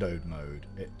into windowed mode,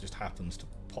 it just happens to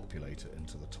populate it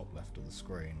into the top left of the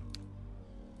screen.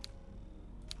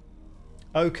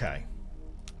 Okay.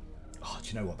 Oh, do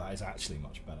you know what? That is actually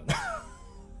much better now.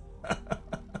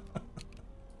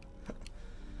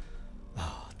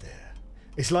 Oh, dear.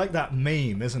 It's like that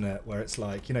meme, isn't it? Where it's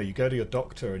like, you know, you go to your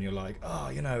doctor and you're like, oh,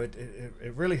 you know,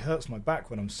 it really hurts my back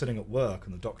when I'm sitting at work.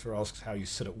 And the doctor asks how you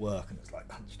sit at work. And it's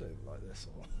like hunched over like this.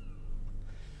 Or...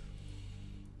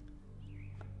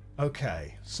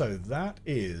 Okay, so that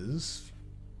is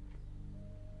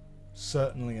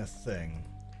certainly a thing.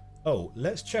 Oh,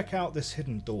 let's check out this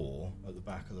hidden door at the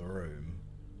back of the room.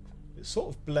 It sort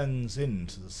of blends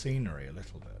into the scenery a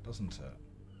little bit, doesn't it?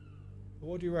 But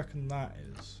what do you reckon that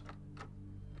is?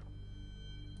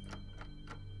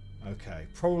 Okay,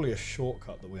 probably a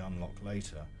shortcut that we unlock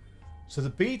later. So the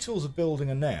beetles are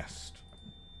building a nest.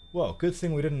 Well, good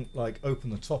thing we didn't, like, open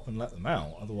the top and let them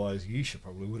out. Otherwise, Yeesha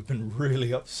probably would have been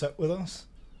really upset with us.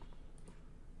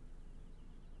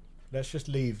 Let's just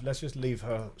leave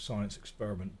her science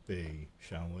experiment be,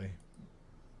 shall we?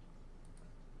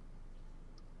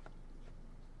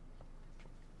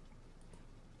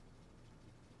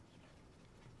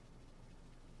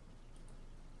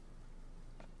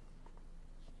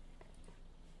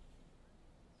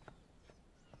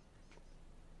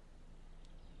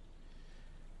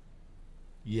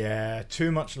 Yeah,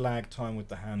 too much lag time with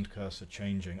the hand cursor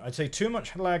changing. I'd say too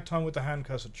much lag time with the hand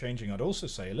cursor changing. I'd also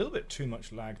say a little bit too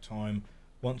much lag time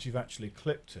once you've actually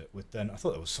clipped it with then... I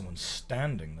thought there was someone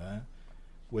standing there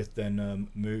with then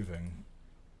moving.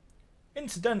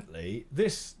 Incidentally,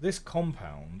 this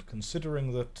compound,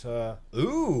 considering that...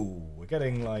 ooh, we're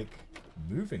getting, like,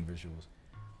 moving visuals.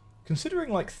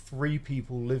 Considering, like, 3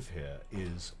 people live here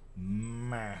is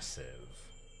massive.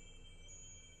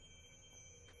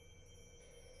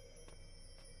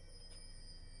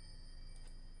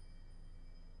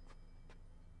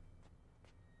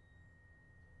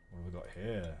 What have we got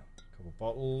here? A couple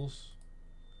bottles.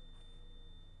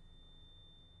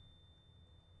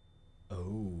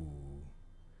 Oh.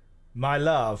 My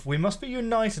love, we must be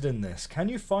united in this. Can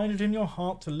you find it in your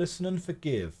heart to listen and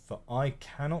forgive? For I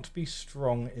cannot be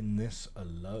strong in this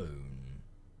alone.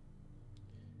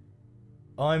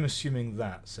 I'm assuming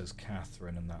that says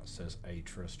Catherine and that says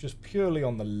Atrus, just purely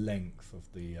on the length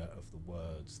of the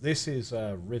words. This is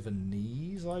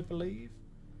Rivenese, I believe.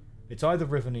 It's either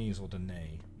Rivenese or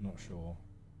Dene, not sure.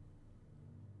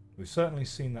 We've certainly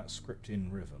seen that script in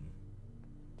Riven.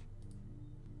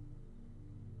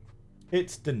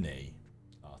 It's Dene,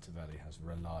 Artavelli has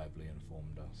reliably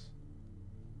informed us.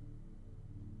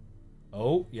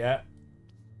 Oh, yeah.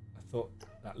 I thought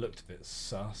that looked a bit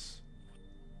sus.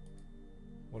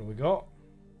 What do we got?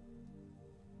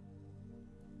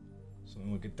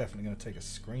 Something we're definitely going to take a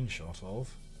screenshot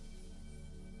of.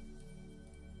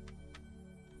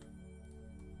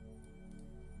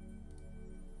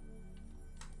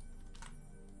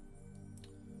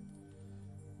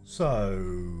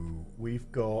 So,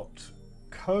 we've got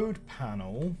code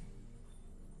panel.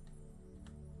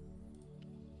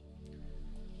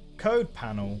 Code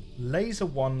panel, laser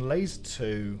 1, laser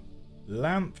 2,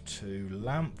 lamp 2,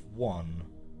 lamp 1,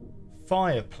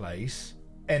 fireplace,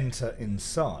 enter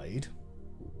inside.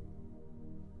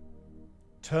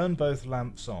 Turn both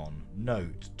lamps on.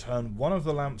 Note, turn one of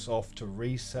the lamps off to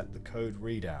reset the code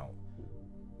readout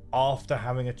after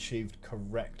having achieved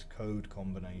correct code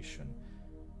combination.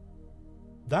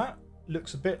 That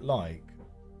looks a bit like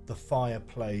the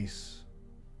fireplace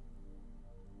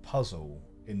puzzle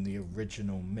in the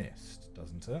original Myst,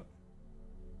 doesn't it?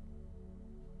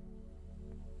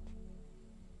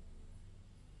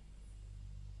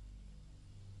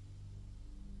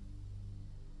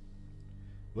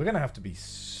 We're going to have to be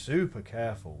super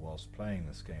careful whilst playing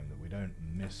this game that we don't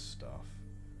miss stuff.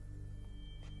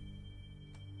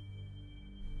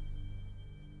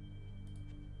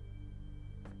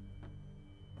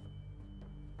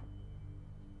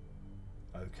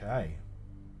 Okay.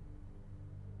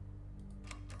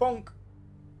 Bonk.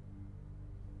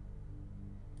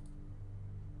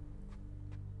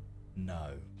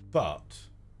 No. But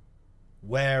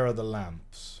where are the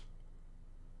lamps?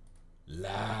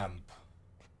 Lamp.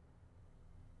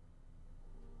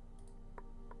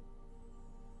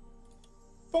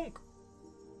 Bonk.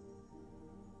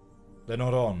 They're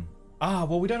not on. Ah,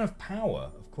 well, we don't have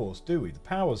power, of course, do we? The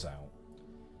power's out.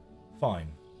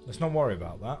 Fine. Let's not worry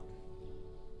about that.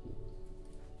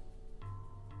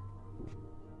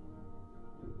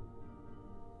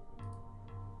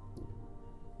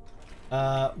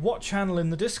 What channel in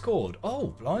the Discord?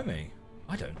 Oh, blimey.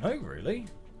 I don't know, really.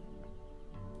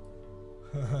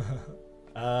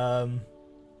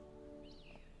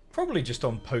 Probably just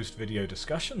on post-video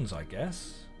discussions, I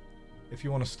guess. If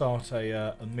you want to start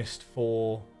a Myst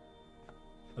 4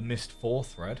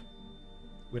 thread.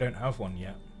 We don't have one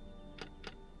yet.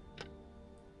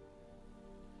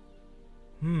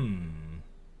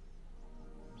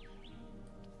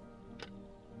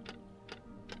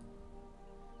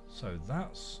 So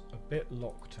that's a bit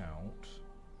locked out.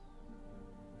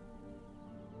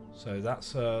 So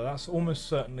that's almost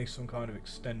certainly some kind of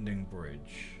extending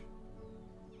bridge.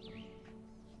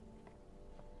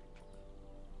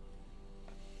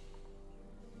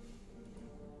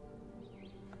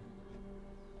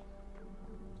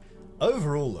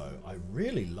 Overall, though, I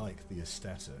really like the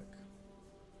aesthetic.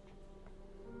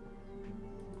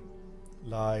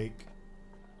 Like,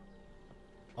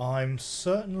 I'm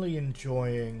certainly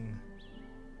enjoying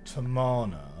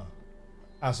Tomahna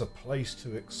as a place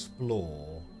to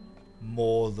explore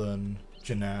more than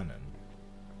Juliette,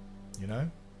 you know?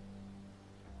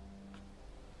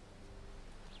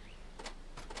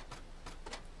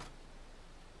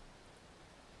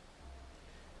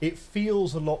 It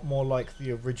feels a lot more like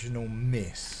the original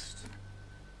Myst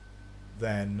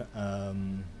than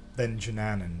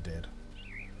Juliette did.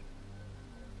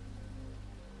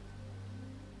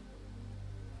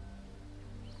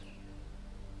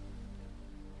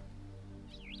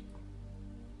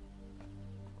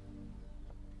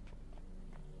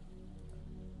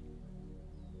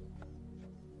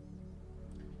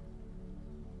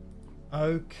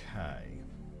 Okay.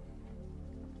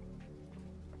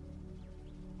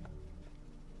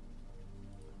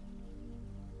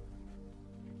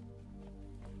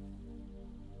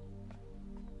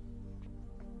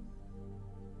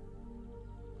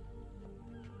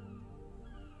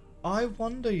 I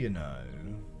wonder, you know...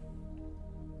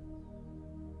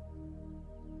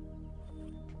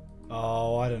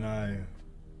 Oh, I don't know.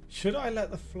 Should I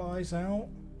let the flies out?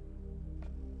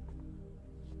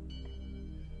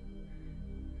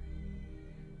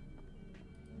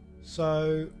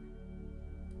 So...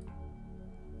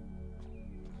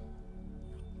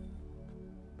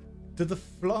 do the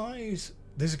flies...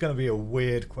 This is going to be a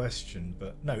weird question,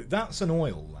 but no, that's an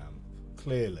oil lamp.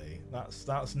 Clearly,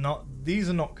 that's not. These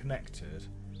are not connected.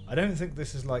 I don't think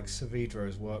this is like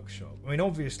Savidro's workshop. I mean,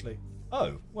 obviously.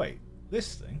 Oh, wait,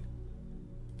 this thing.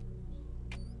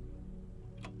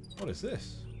 What is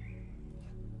this?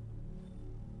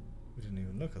 We didn't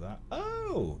even look at that.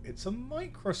 Oh, it's a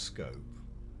microscope.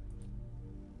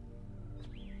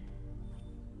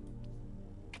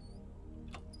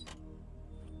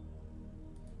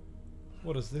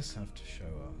 What does this have to show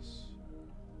us?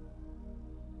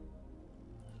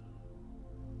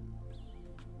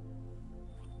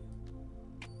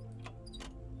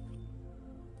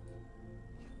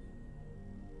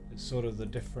 It's sort of the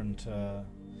different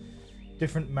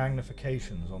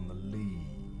magnifications on the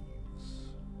leaves.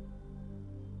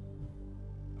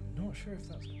 I'm not sure if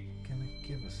that's going to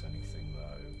give us anything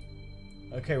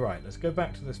though. Okay, right, let's go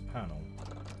back to this panel.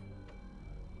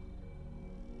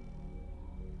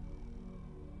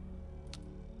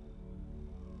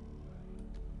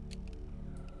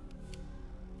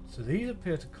 So these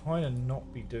appear to kind of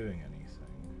not be doing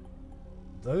anything.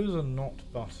 Those are not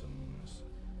buttons.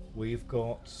 We've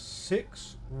got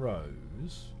 6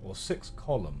 rows, or 6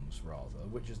 columns rather,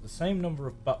 which is the same number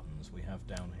of buttons we have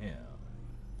down here.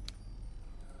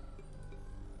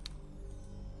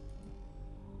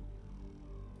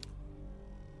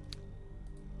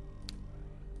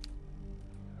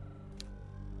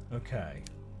 Okay.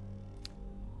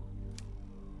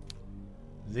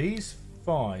 These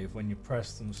 5, when you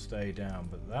press them, stay down,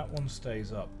 but that one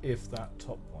stays up if that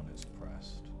top one is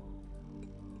pressed.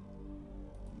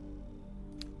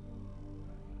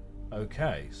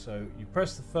 Okay, so you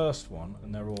press the first one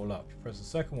and they're all up. You press the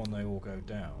second one, they all go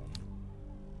down.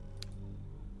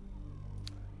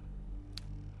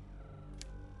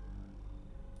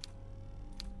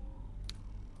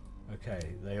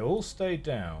 Okay, they all stay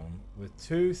down with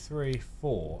 2, 3,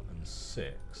 4, and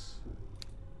 6.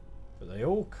 But they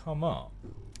all come up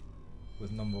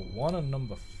with number 1 and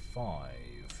number 5.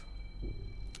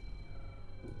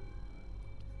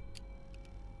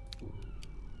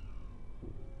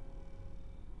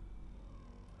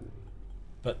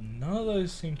 But none of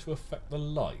those seem to affect the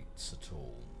lights at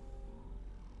all.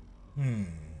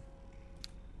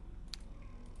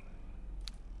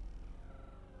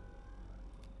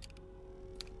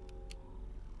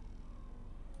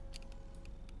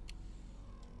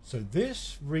 So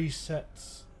this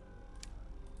resets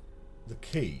the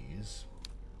keys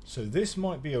So this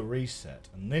might be a reset,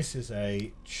 and this is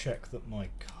a check that my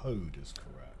code is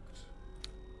correct.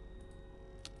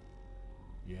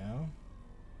 Yeah.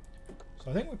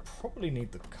 So I think we probably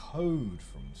need the code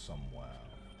from somewhere.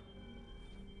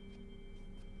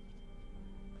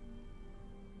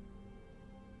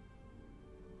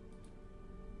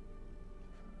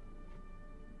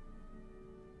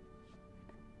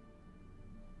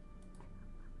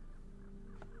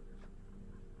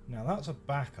 Now that's a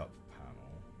backup panel.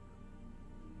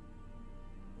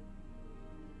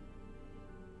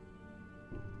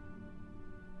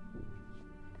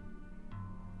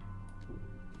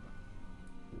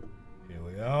 Here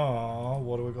we are.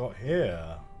 What do we got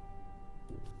here?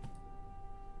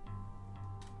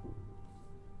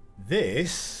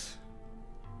 This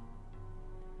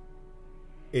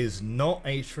is not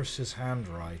Atrus's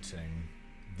handwriting.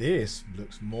 This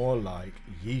looks more like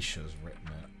Yeesha's written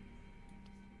it.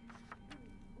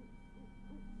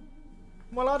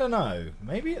 Well, I don't know.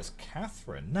 Maybe it's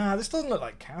Catherine. Nah, this doesn't look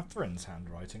like Catherine's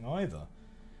handwriting either.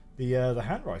 The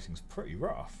handwriting's pretty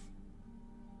rough.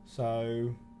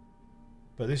 So,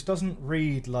 but this doesn't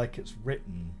read like it's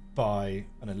written by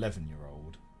an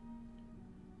 11-year-old.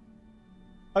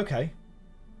 Okay,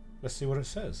 let's see what it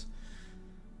says.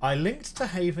 I linked to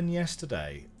Haven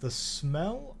yesterday. The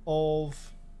smell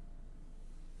of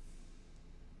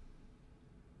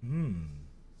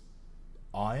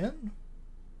iron?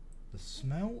 The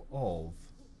smell of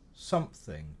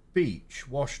something, beach,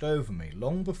 washed over me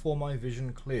long before my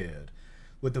vision cleared.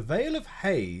 With the veil of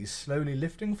haze slowly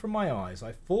lifting from my eyes,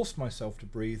 I forced myself to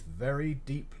breathe very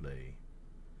deeply.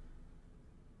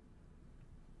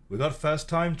 We got first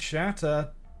time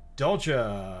chatter,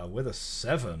 Dodger, with a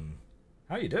 7.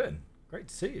 How you doing? Great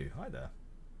to see you. Hi there.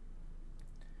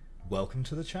 Welcome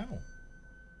to the channel.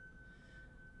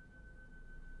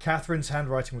 Catherine's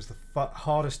handwriting was the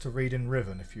hardest to read in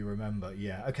Riven, if you remember.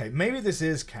 Yeah, okay, maybe this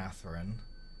is Catherine.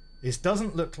 This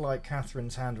doesn't look like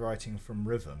Catherine's handwriting from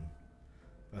Riven,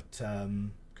 but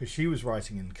because she was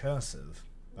writing in cursive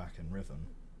back in Riven.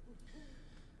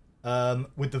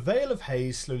 With the veil of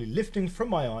haze slowly lifting from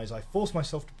my eyes, I forced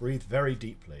myself to breathe very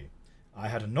deeply. I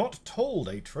had not told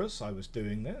Atrus I was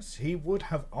doing this. He would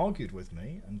have argued with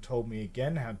me and told me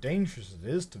again how dangerous it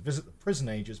is to visit the prison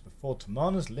ages before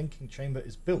Tomahna's linking chamber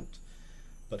is built.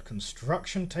 But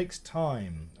construction takes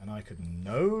time, and I could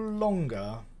no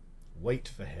longer wait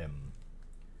for him.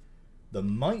 The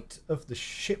might of the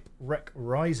shipwreck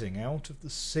rising out of the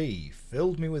sea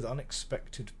filled me with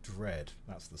unexpected dread.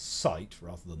 That's the sight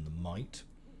rather than the might.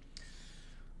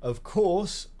 Of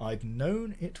course, I'd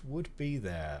known it would be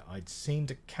there. I'd seen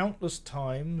it countless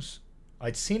times in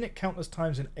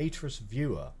Atrus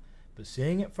Viewer, but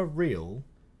seeing it for real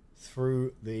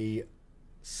through the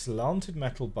slanted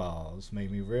metal bars made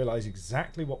me realize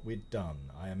exactly what we'd done.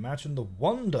 I imagined the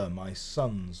wonder my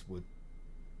sons would...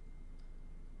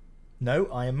 No,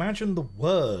 I imagined the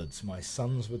words my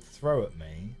sons would throw at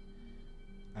me,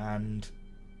 and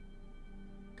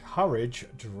courage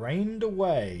drained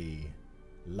away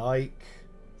like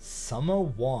summer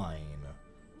wine.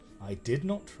 I did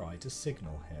not try to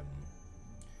signal him.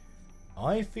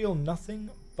 I feel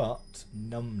nothing but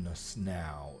numbness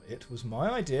now. It was my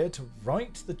idea to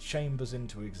write the chambers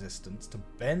into existence, to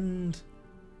bend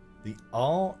the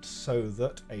art so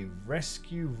that a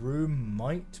rescue room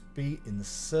might be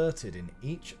inserted in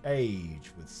each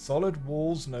age, with solid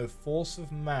walls no force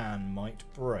of man might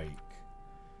break.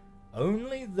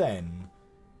 Only then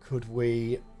could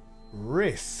we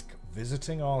risk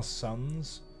visiting our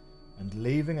sons and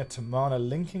leaving a Tomahna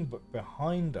linking book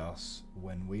behind us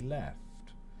when we left.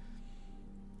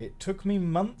 It took me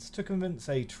months to convince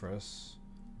Atrus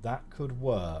that could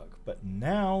work, but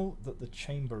now that the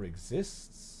chamber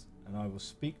exists and I will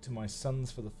speak to my sons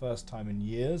for the first time in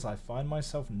years, I find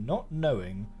myself not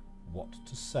knowing what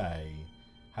to say.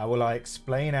 How will I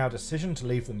explain our decision to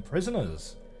leave them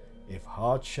prisoners if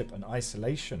hardship and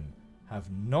isolation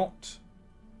have not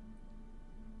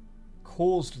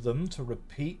caused them to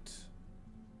repeat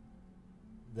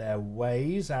their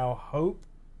ways? Our hope,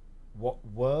 what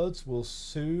words will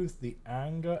soothe the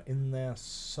anger in their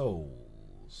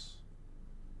souls?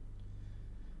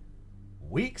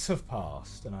 Weeks have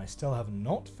passed, and I still have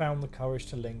not found the courage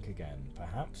to link again.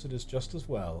 Perhaps it is just as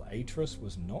well. Atrus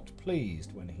was not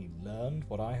pleased when he learned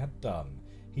what I had done.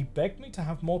 He begged me to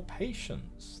have more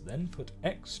patience, then put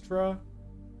extra...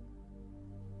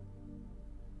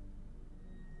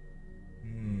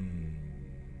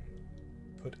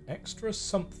 Put extra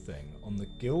something on the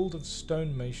Guild of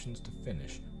Stonemasons to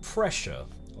finish. Pressure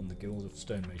on the Guild of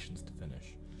Stonemasons to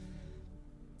finish.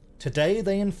 Today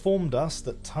they informed us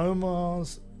that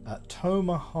Tomahna's at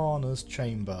Tomahna's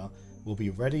chamber will be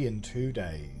ready in 2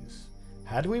 days.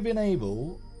 Had we been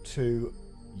able to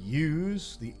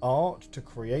use the art to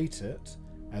create it,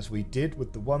 as we did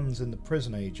with the ones in the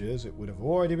Prison Ages, it would have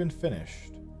already been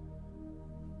finished.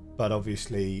 But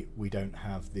obviously we don't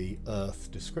have the Earth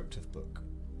descriptive book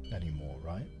anymore,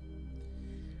 right?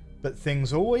 But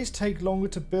things always take longer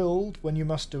to build when you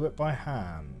must do it by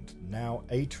hand. Now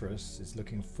Atrus is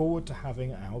looking forward to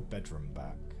having our bedroom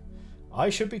back. I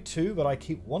should be too, but I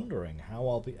keep wondering how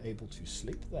I'll be able to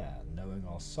sleep there, knowing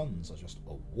our sons are just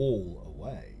a wall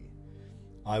away.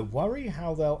 I worry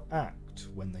how they'll act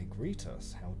when they greet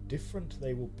us, how different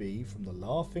they will be from the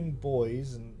laughing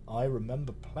boys and I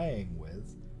remember playing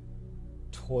with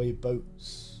toy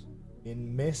boats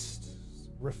in Myst's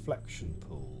reflection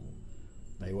pool.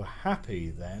 They were happy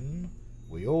then,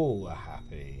 we all were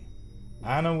happy.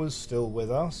 Anna was still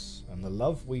with us, and the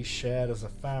love we shared as a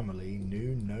family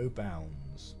knew no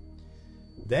bounds.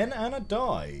 Then Anna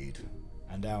died,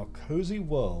 and our cozy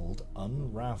world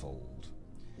unravelled.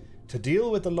 To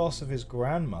deal with the loss of his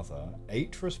grandmother,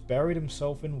 Atrus buried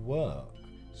himself in work,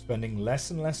 spending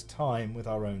less and less time with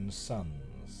our own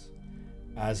sons.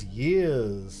 As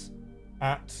years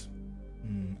at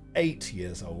 8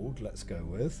 years old, let's go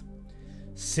with,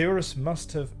 Sirrus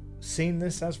must have seen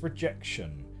this as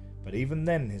rejection, but even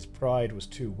then his pride was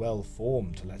too well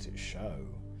formed to let it show.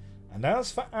 And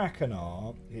as for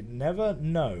Achenar, he'd never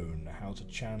known how to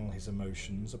channel his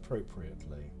emotions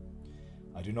appropriately.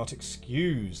 I do not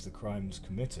excuse the crimes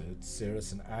committed.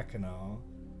 Sirrus and Achenar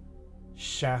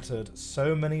shattered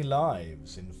so many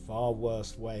lives in far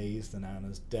worse ways than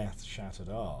Anna's death shattered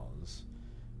ours.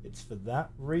 It's for that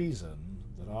reason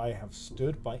that I have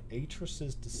stood by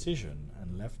Atrus's decision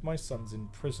and left my sons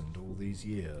imprisoned all these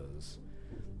years.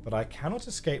 But I cannot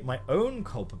escape my own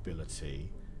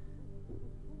culpability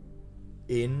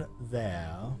in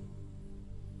their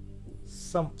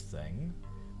something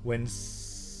when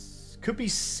could be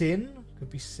sin,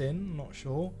 I'm not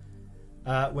sure.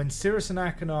 When Sirrus and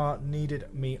Achenar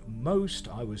needed me most,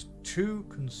 I was too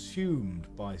consumed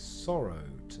by sorrow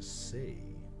to see.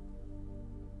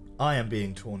 I am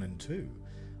being torn in two.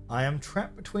 I am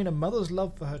trapped between a mother's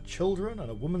love for her children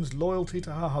and a woman's loyalty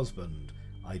to her husband.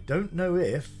 I don't know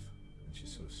if... And she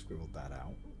sort of scribbled that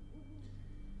out.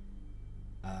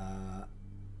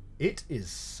 It is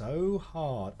so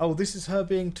hard. Oh, this is her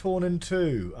being torn in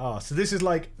two. Ah, so this is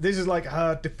like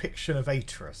her depiction of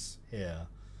Atrus here,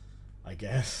 I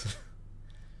guess.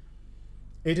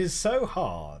 It is so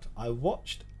hard. I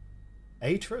watched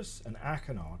Atrus and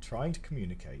Achenar trying to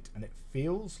communicate, and it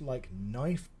feels like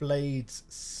knife blades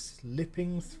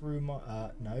slipping through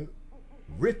my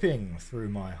ripping through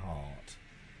my heart.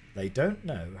 They don't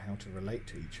know how to relate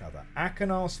to each other.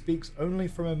 Achenar speaks only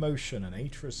from emotion, and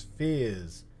Atrus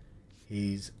fears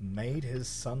he's made his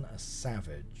son a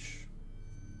savage.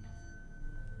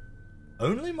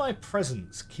 Only my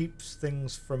presence keeps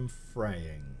things from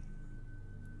fraying.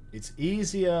 It's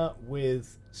easier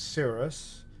with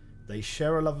Sirrus. They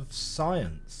share a love of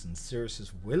science, and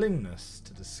Sirrus's willingness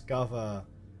to discover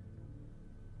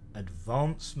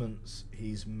advancements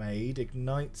he's made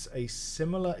ignites a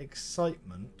similar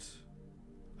excitement.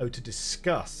 Oh, to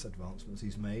discuss advancements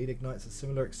he's made ignites a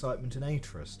similar excitement in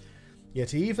Atrus.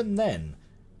 Yet even then,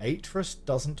 Atrus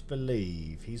doesn't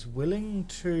believe. He's willing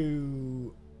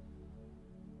to...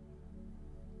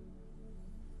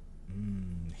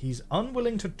 He's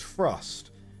unwilling to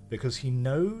trust because he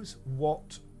knows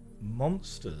what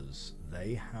monsters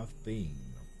they have been.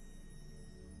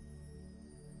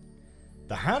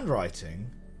 The handwriting,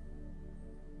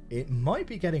 it might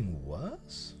be getting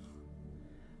worse.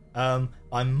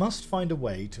 I must find a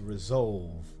way to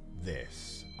resolve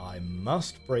this. I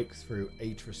must break through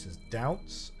Atrus's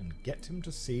doubts and get him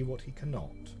to see what he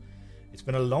cannot. It's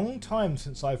been a long time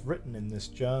since I've written in this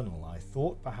journal. I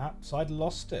thought perhaps I'd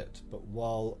lost it, but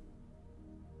while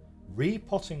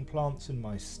repotting plants in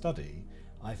my study,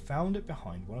 I found it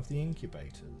behind one of the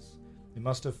incubators. It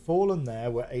must have fallen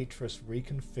there where Atrus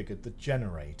reconfigured the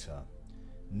generator.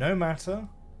 No matter,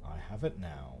 I have it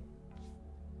now.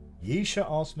 Yeesha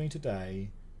asked me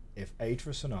today if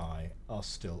Atrus and I are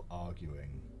still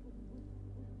arguing.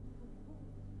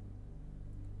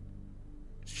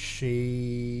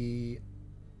 She...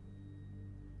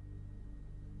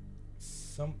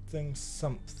 something...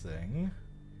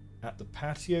 At the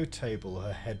patio table,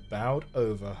 her head bowed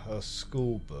over her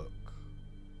school book.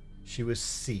 She was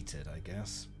seated, I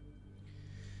guess.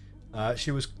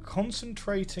 She was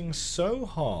concentrating so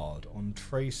hard on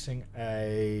tracing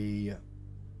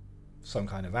some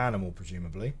kind of animal,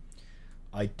 presumably.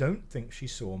 I don't think she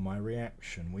saw my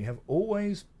reaction. We have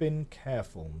always been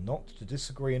careful not to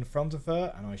disagree in front of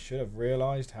her, and I should have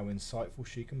realised how insightful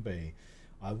she can be.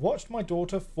 I watched my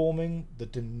daughter forming the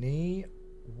Denis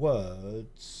word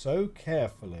so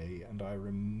carefully, and I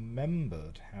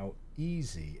remembered how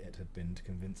easy it had been to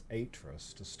convince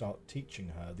Atrus to start teaching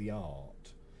her the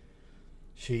art.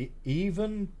 She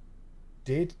even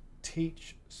did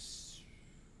teach...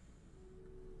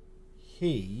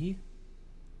 He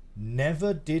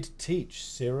never did teach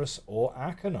Sirrus or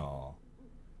Achenar.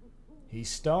 He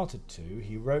started to.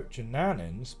 He wrote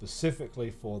Jananin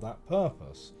specifically for that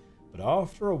purpose, but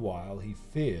after a while he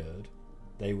feared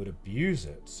they would abuse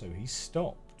it, so he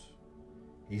stopped.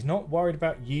 He's not worried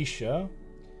about Yeesha.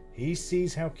 He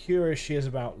sees how curious she is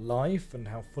about life and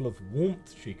how full of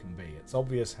warmth she can be. It's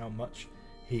obvious how much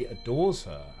he adores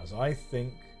her, as I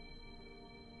think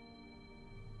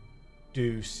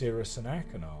do Sirrus and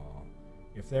Achenar.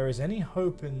 If there is any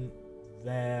hope in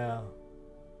there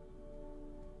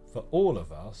for all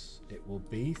of us, it will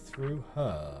be through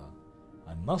her.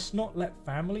 I must not let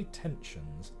family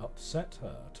tensions upset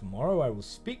her. Tomorrow I will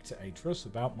speak to Atrus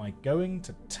about my going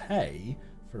to Tay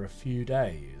for a few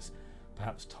days.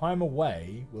 Perhaps time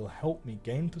away will help me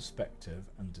gain perspective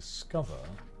and discover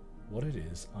what it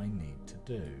is I need to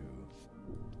do.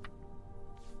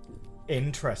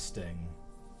 Interesting.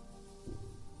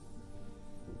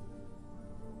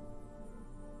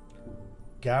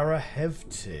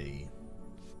 Garahevti.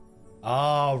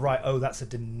 Ah, right. Oh, that's a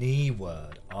Denis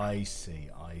word. I see,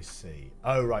 I see.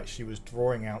 Oh, right. She was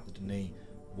drawing out the Denis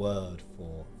word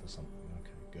for something.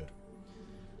 Okay, good.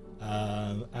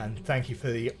 And thank you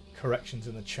for the corrections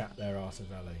in the chat there,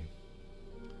 Artavelli.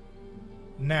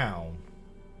 Now,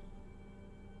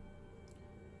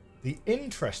 the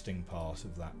interesting part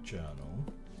of that journal...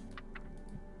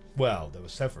 Well, there were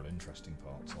several interesting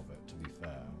parts of it, to be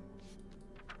fair.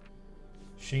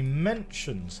 She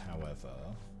mentions, however,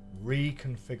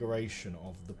 reconfiguration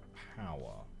of the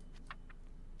power.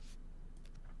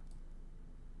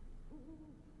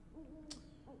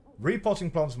 Repotting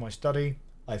plants in my study.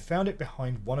 I found it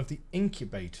behind one of the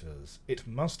incubators. It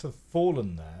must have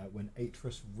fallen there when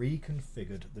Atrus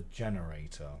reconfigured the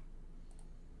generator.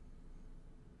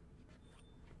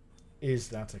 Is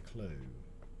that a clue?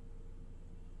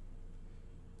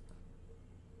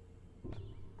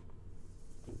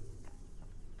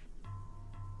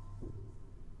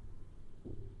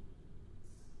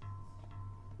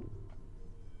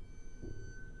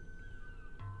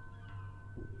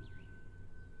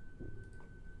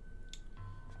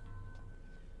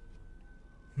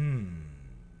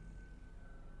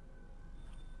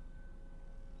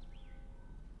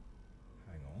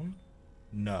 Hang on.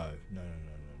 No.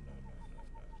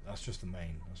 That's just the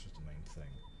main. That's just the main thing.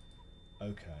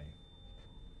 Okay.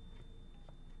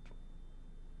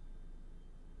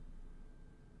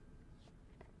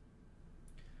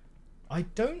 I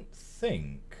don't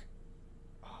think.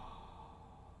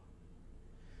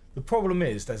 The problem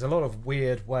is there's a lot of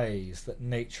weird ways that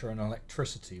nature and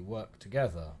electricity work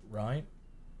together, right?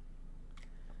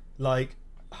 Like,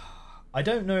 I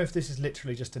don't know if this is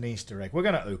literally just an Easter egg. We're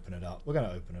going to open it up. We're going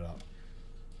to open it up.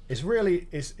 It's really,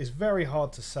 it's very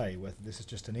hard to say whether this is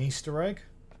just an Easter egg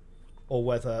or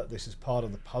whether this is part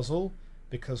of the puzzle,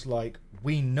 because, like,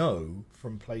 we know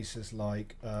from places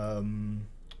like,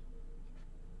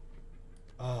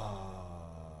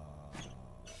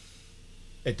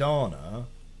 Idana,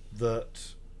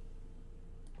 that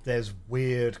there's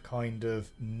weird kind of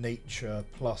nature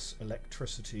plus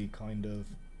electricity kind of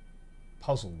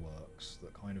puzzle works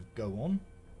that kind of go on.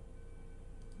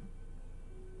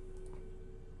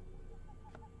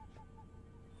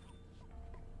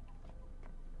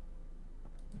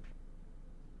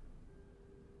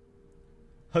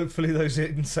 Hopefully those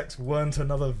insects weren't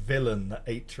another villain that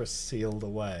Atrus sealed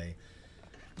away.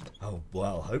 Oh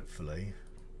well, hopefully.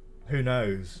 Who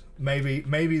knows? Maybe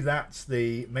that's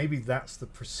the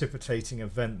precipitating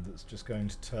event that's just going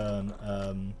to turn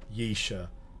Yeesha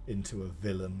into a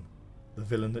villain. The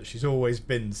villain that she's always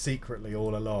been secretly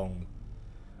all along.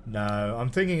 No, I'm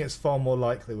thinking it's far more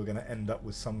likely we're going to end up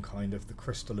with some kind of the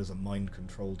crystal is a mind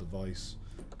control device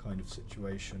kind of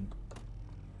situation.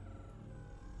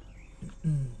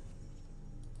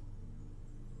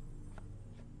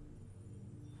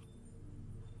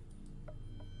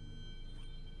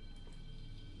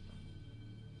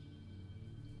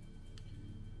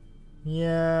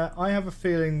 Yeah, I have a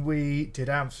feeling we did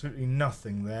absolutely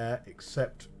nothing there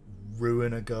except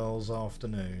ruin a girl's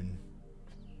afternoon.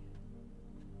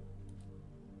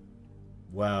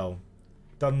 Well,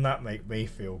 doesn't that make me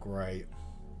feel great?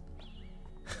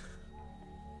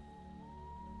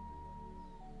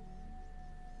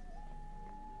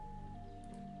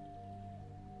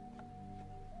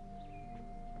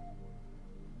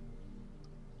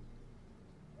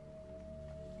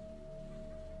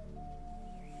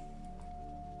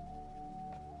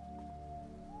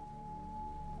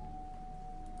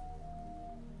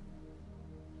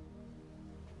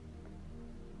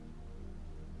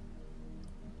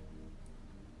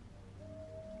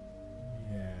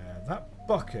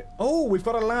 bucket. Oh, we've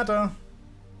got a ladder.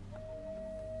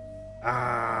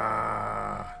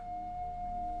 Ah.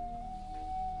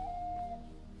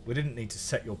 We didn't need to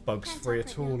set your bugs Can't free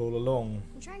talk at right all now. along.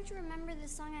 I'm trying to remember the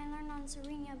song I learned on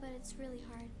Serenia, but it's really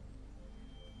hard.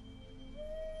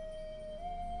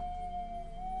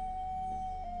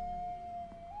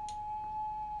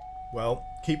 Well,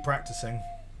 keep practicing.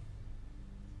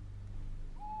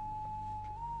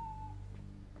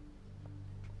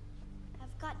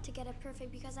 I've got to get it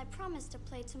perfect because I promised to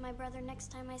play to my brother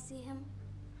next time I see him.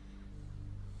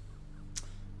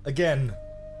 Again.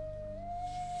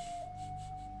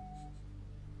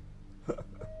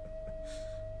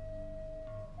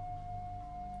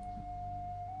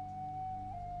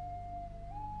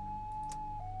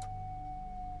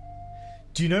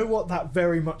 Do you know what that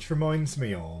very much reminds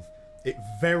me of? It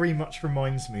very much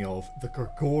reminds me of the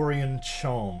Gregorian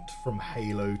chant from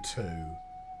Halo 2.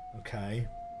 Okay?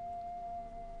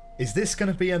 Is this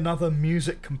going to be another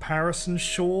music comparison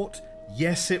short?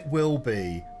 Yes, it will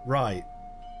be. Right.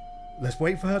 Let's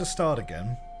wait for her to start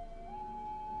again.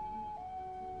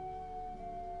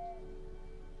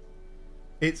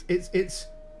 It's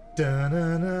da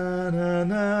na na na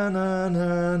na na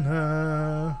na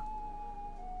na.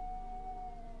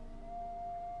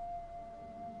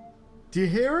 Do you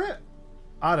hear it?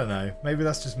 I don't know. Maybe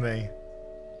that's just me.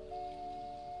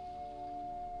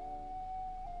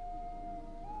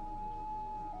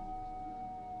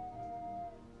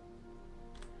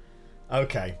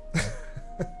 Okay.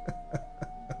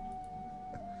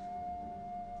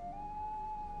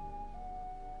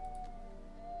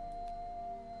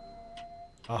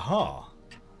 Aha.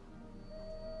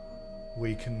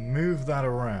 We can move that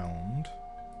around.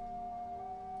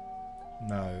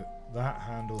 No, that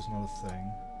handle's not a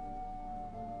thing.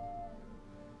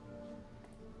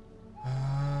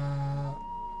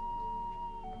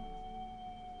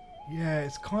 Yeah,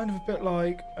 it's kind of a bit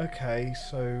like, okay,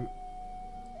 so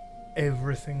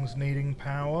everything's needing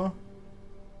power.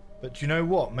 But do you know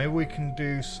what? Maybe we can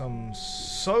do some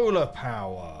solar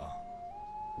power.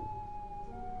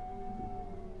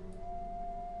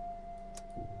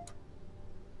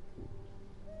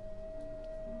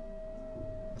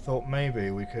 I thought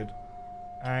maybe we could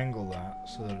angle that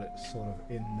so that it's sort of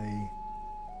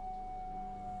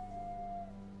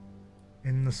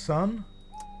in the sun.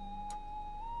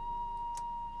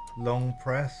 Long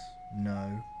press?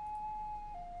 No.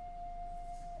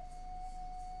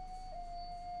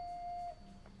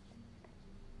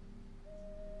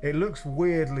 It looks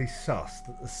weirdly sus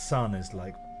that the sun is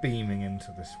like beaming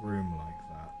into this room like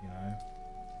that, you know?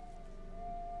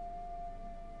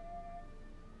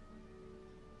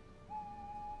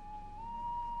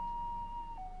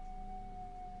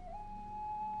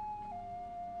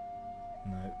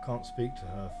 No, can't speak to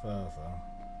her further.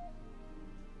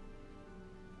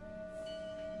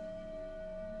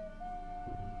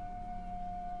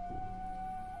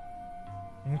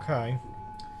 Okay.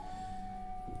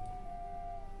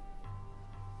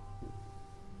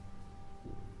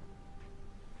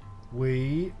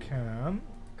 We can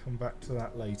come back to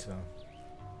that later.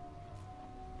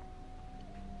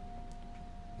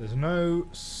 There's no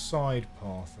side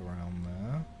path around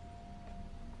there.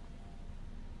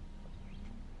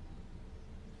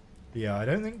 Yeah, I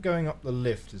don't think going up the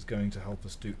lift is going to help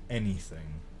us do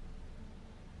anything.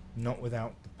 Not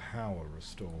without the power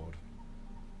restored.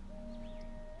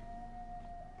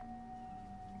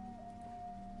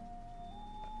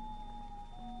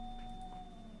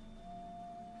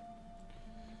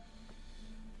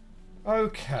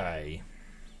 Okay.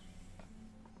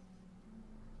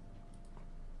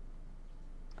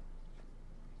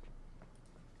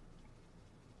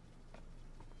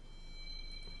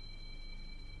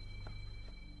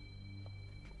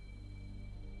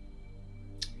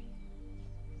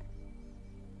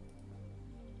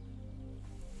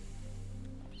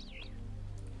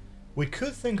 We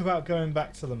could think about going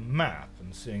back to the map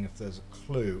and seeing if there's a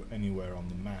clue anywhere on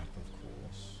the map, of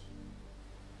course.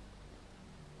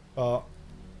 But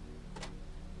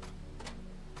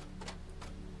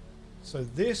so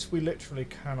this we literally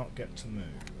cannot get to move.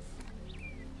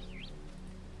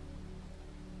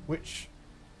 Which,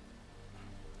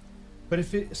 but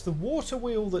if it's the water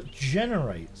wheel that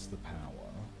generates the power,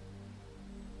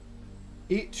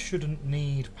 it shouldn't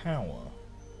need power,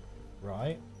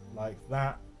 right? Like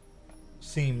that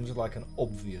seems like an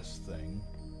obvious thing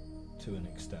to an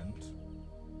extent.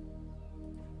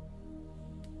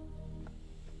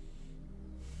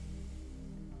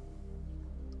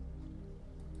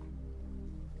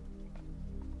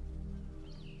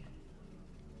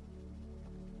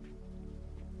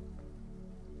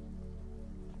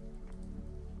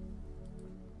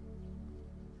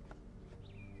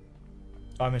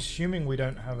 I'm assuming we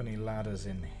don't have any ladders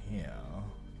in here.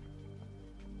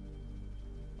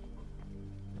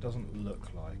 It doesn't look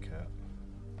like it.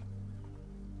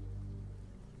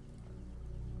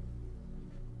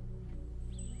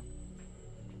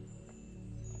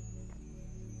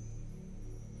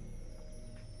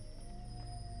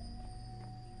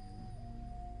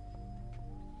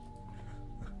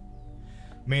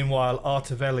 Meanwhile,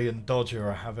 Artavelli and Dodger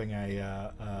are having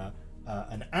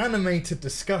an animated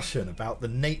discussion about the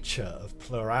nature of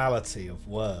plurality of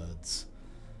words.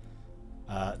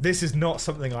 This is not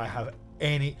something I have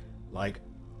any... Like,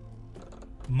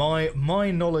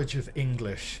 my knowledge of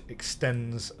English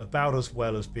extends about as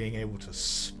well as being able to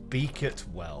speak it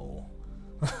well.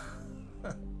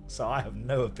 So I have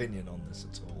no opinion on this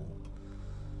at all.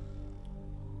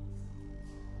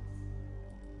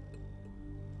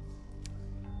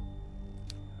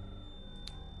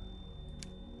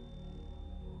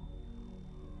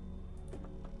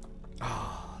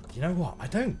 You know what? I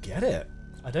don't get it.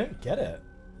 I don't get it.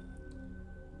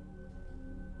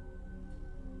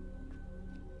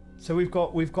 So we've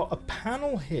got a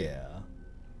panel here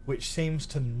which seems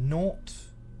to not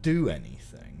do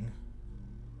anything.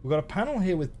 We've got a panel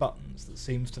here with buttons that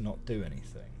seems to not do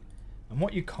anything. And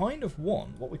what we kind of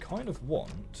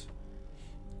want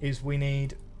is we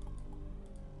need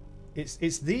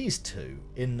it's these two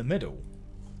in the middle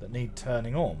that need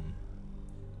turning on.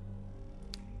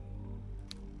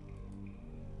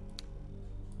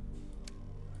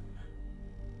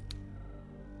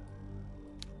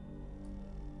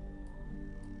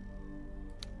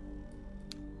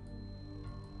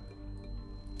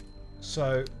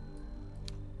 So,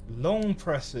 long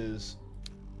presses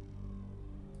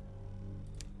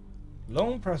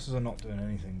are not doing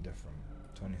anything different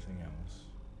to anything else.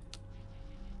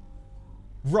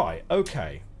 Right,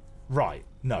 okay. Right,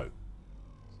 no.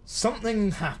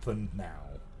 Something happened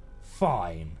now.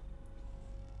 Fine.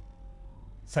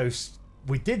 So,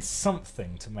 we did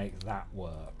something to make that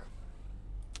work.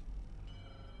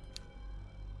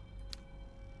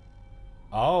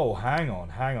 Oh, hang on.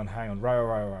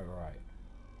 Right.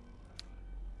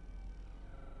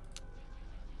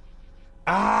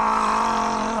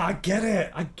 Ah, I get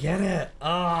it.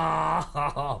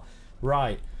 Ah,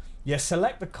 right. You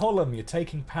select the column you're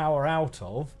taking power out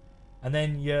of, and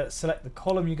then you select the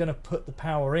column you're going to put the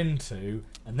power into,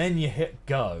 and then you hit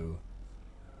go.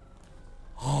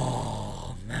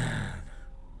 Oh, man.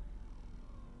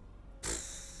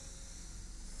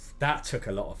 That took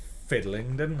a lot of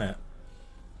fiddling, didn't it?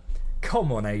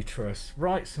 Come on, Atrus.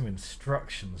 Write some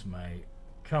instructions, mate.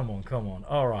 Come on.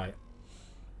 All right.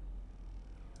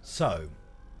 So,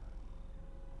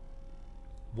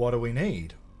 what do we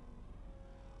need?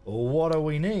 What do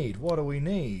we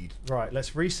need? Right,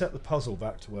 let's reset the puzzle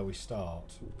back to where we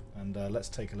start. And let's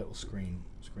take a little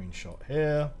screenshot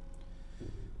here.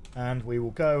 And we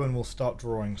will go and we'll start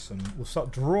drawing some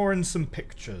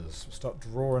pictures. We'll start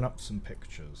drawing up some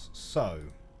pictures. So,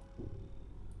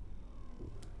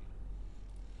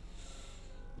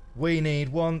 we need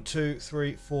 1, 2,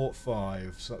 3, 4,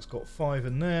 5. So that's got 5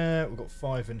 in there. We've got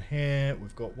 5 in here.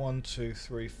 We've got 1, 2,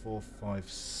 3, 4, 5,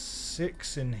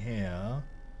 6 in here.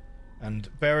 And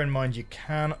bear in mind you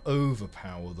can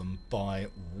overpower them by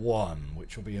 1,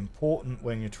 which will be important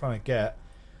when you're trying to get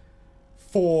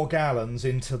 4 gallons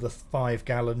into the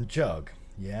 5-gallon jug.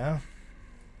 Yeah?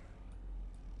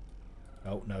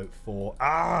 Oh no, 4.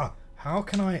 Ah! How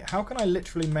can I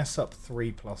literally mess up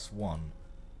 3 plus 1?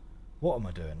 What am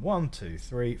I doing? 1, 2,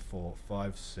 3, 4,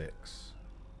 5, 6.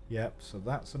 Yep, so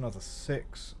that's another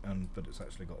 6, but it's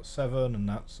actually got a 7, and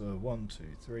that's a 1, 2,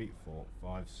 3, 4,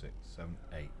 5, 6, 7,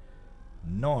 8,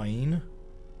 9.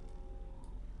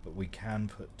 But we can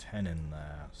put 10 in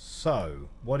there. So,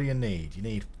 what do you need? You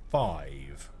need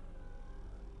 5.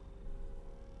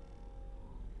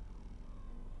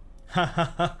 Ha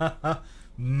ha ha ha!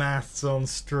 Maths on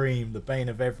stream, the bane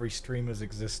of every streamer's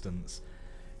existence.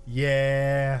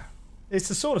 Yeah. It's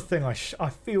the sort of thing I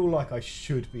feel like I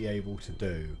should be able to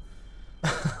do.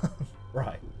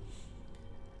 Right.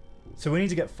 So we need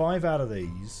to get 5 out of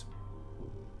these.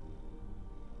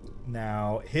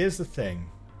 Now, here's the thing.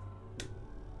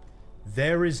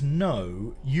 There is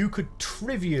no... You could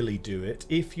trivially do it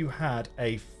if you had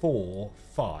a 4-5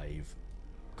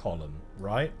 column,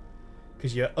 right?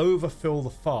 Because you overfill the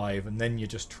 5 and then you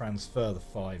just transfer the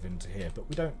 5 into here. But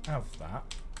we don't have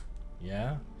that.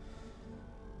 Yeah?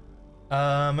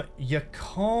 You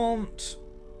can't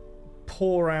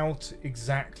pour out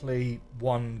exactly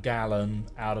 1 gallon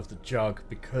out of the jug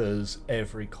because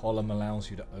every column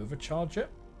allows you to overcharge it.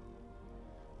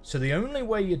 So the only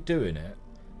way you're doing it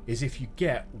is if you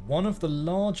get one of the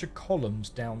larger columns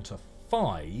down to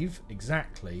 5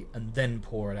 exactly and then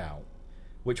pour it out,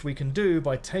 which we can do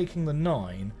by taking the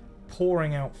 9,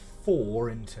 pouring out 4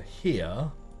 into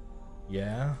here,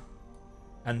 yeah,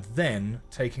 and then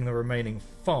taking the remaining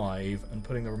 5 and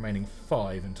putting the remaining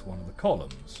 5 into one of the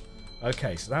columns.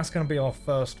 Okay, so that's going to be our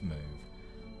first move.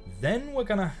 Then we're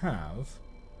going to have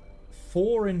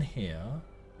 4 in here,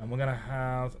 and we're going to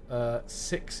have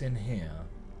 6 in here,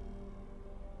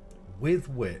 with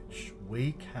which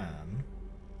we can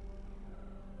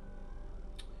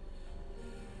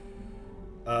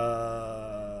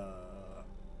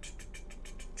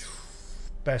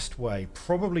best way,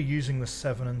 probably using the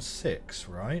 7 and 6,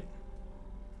 right?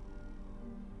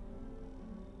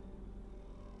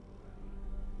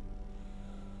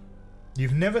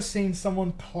 You've never seen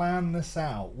someone plan this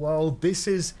out. Well, this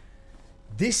is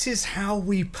how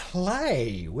we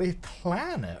play. We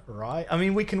plan it, right? I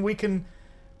mean, we can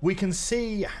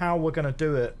see how we're going to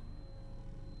do it,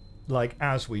 like,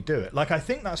 as we do it. Like, I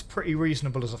think that's pretty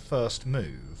reasonable as a first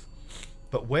move.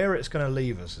 But where it's going to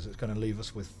leave us is it's going to leave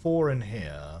us with 4 in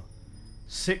here,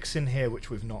 6 in here, which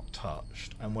we've not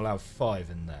touched, and we'll have 5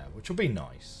 in there, which will be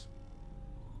nice.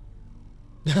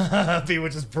 People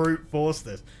just brute force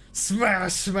this.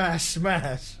 Smash, smash,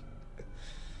 smash.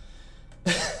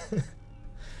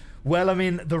 Well, I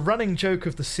mean, the running joke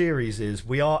of the series is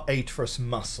we are Atrus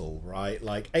muscle, right?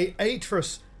 Like,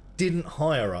 Atrus didn't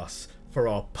hire us for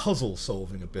our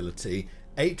puzzle-solving ability.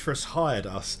 Atrus hired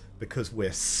us because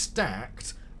we're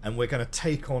stacked, and we're going to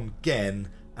take on Gen,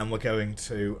 and we're going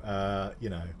to, you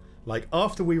know, like,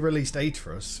 after we released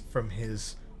Atrus from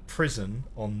his prison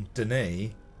on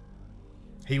Denis,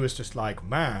 he was just like,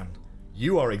 man,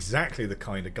 you are exactly the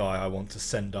kind of guy I want to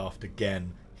send after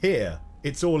Gen. Here,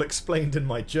 it's all explained in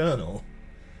my journal.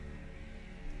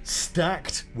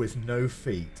 Stacked with no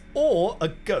feet. Or a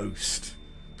ghost,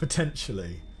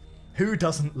 potentially. Who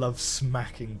doesn't love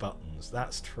smacking buttons?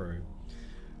 That's true.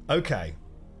 Okay.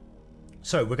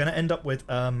 So, we're going to end up with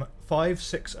 5,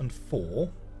 6, and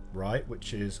 4, right?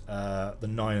 Which is the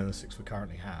 9 and the 6 we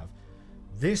currently have.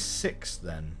 This 6,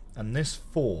 then, and this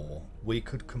 4, we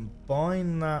could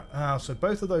combine that... so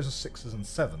both of those are 6s and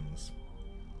 7s.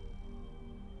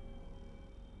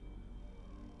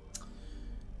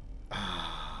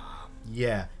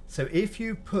 Yeah, so if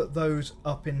you put those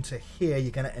up into here,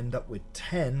 you're going to end up with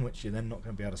 10, which you're then not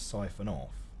going to be able to siphon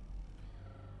off.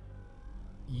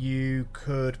 You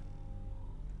could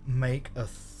make a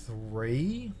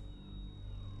 3.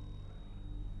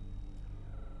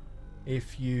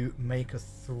 If you make a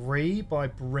 3 by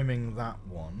brimming that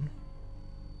one,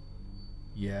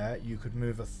 yeah, you could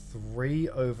move a 3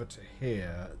 over to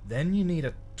here. Then you need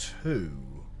a 2.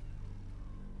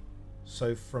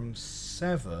 So from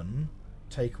 7,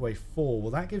 take away 4.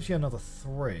 Well, that gives you another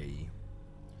 3.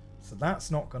 So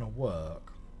that's not going to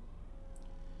work.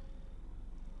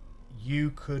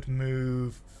 You could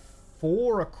move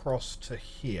 4 across to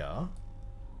here,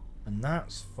 and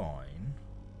that's fine.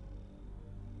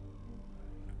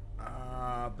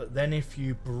 But then if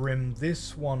you brim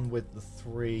this one with the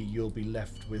 3, you'll be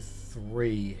left with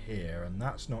 3 here, and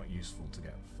that's not useful to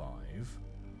get 5.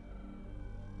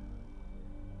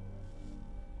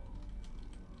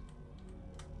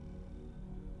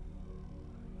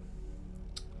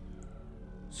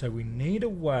 So we need a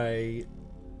way...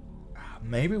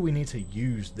 Maybe we need to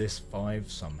use this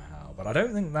 5 somehow, but I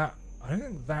don't think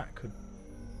that could...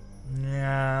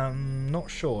 Yeah,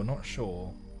 not sure, not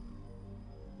sure.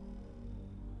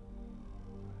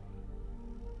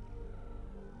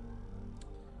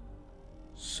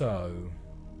 So...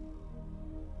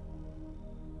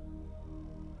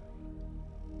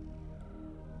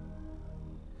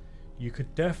 You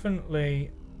could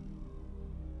definitely...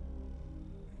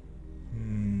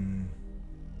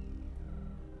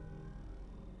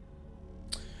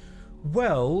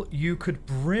 Well, you could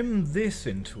brim this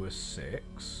into a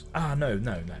 6.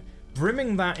 No.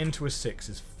 Brimming that into a 6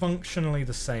 is functionally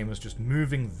the same as just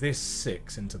moving this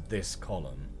 6 into this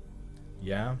column.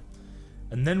 Yeah?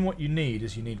 And then what you need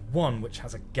is you need 1 which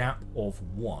has a gap of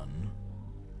 1,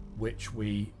 which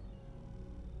we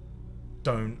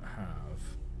don't have.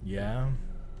 Yeah?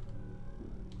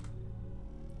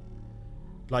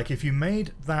 Like, if you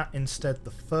made that instead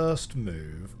the first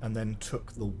move, and then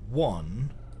took the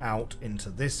 1 out into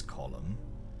this column,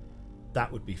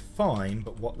 that would be fine,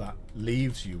 but what that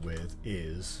leaves you with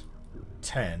is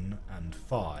 10 and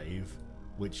 5,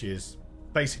 which is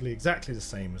basically exactly the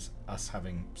same as us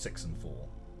having 6 and 4.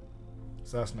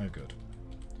 So that's no good.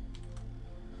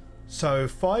 So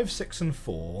 5, 6, and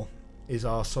 4 is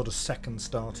our sort of second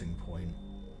starting point.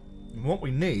 And what we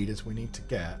need is we need to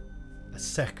get a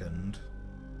second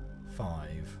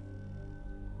 5.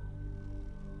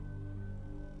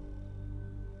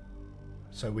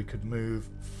 So we could move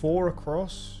 4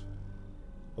 across,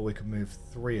 or we could move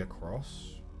 3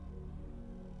 across.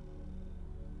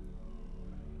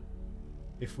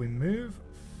 If we move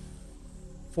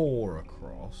 4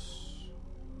 across,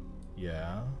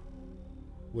 yeah,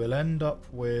 we'll end up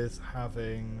with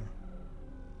having...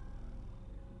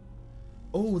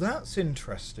 Oh, that's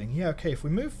interesting. Yeah, okay, if we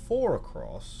move 4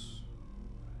 across,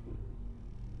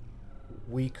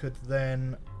 we could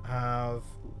then have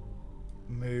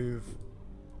move...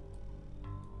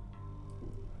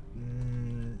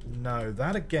 no,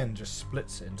 that again just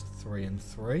splits it into 3 and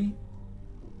 3.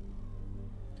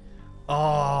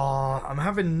 Ah, I'm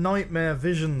having nightmare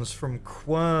visions from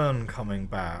Quern coming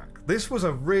back. This was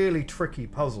a really tricky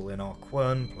puzzle in our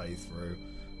Quern playthrough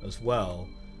as well.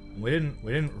 And we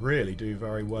didn't really do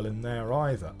very well in there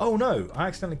either. Oh no, I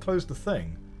accidentally closed the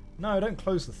thing. No, don't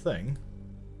close the thing.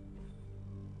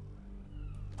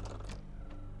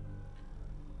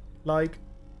 Like,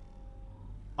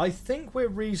 I think we're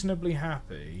reasonably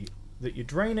happy that you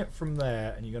drain it from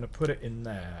there and you're going to put it in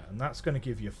there, and that's going to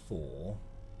give you 4.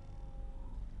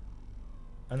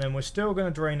 And then we're still going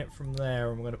to drain it from there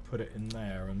and we're going to put it in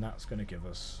there, and that's going to give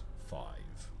us 5.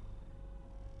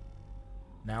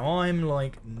 Now I'm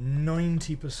like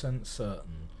 90%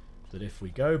 certain that if we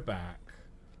go back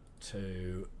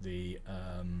to the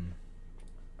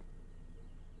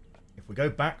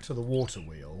water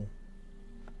wheel,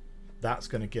 that's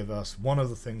going to give us one of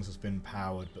the things has been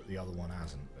powered but the other one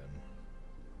hasn't been.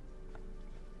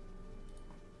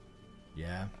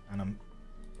 Yeah, and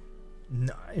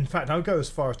in fact, I'll go as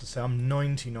far as to say I'm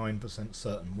 99%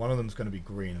 certain one of them's going to be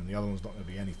green and the other one's not going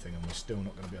to be anything, and we're still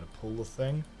not going to be able to pull the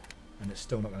thing, and it's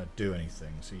still not going to do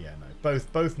anything. So yeah, no,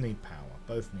 both need power.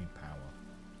 Both need power.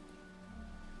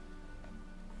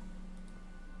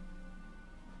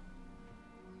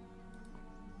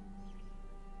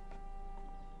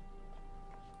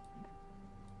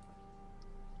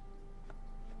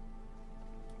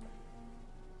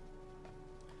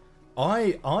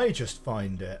 I just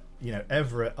find it, you know,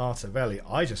 Everett Artavelli,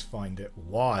 I just find it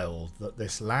wild that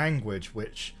this language,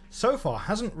 which so far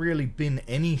hasn't really been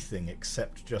anything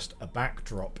except just a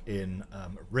backdrop in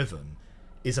Riven,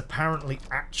 is apparently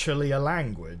actually a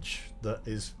language that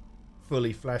is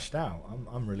fully fleshed out.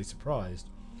 I'm really surprised.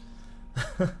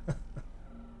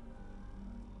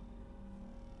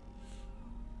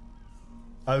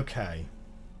 Okay.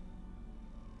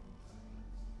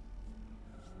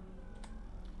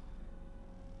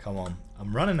 Come on,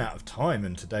 I'm running out of time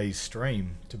in today's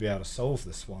stream to be able to solve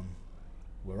this one.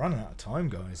 We're running out of time,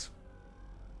 guys.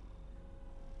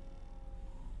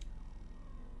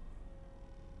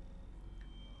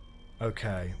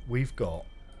 Okay, we've got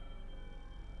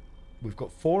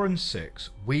 4 and 6.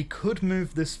 We could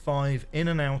move this 5 in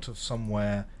and out of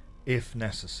somewhere if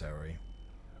necessary.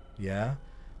 Yeah?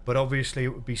 But obviously it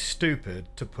would be stupid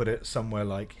to put it somewhere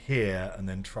like here and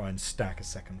then try and stack a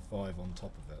second 5 on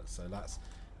top of it. So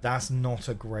that's not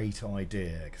a great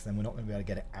idea, because then we're not going to be able to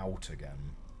get it out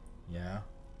again. Yeah?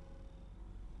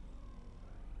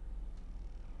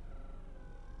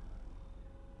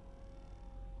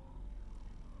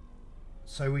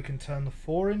 So we can turn the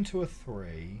 4 into a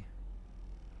 3.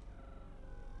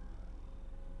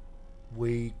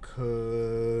 We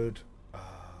could...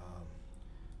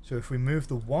 so if we move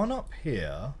the 1 up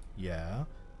here, yeah,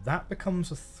 that becomes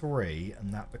a 3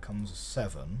 and that becomes a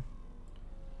 7.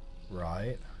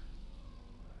 Right.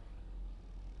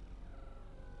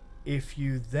 If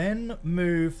you then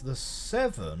move the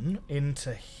 7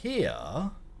 into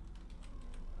here,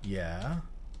 yeah,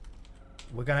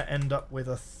 we're going to end up with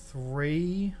a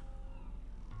 3,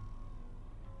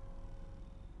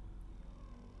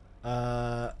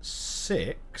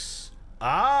 6.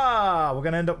 Ah, we're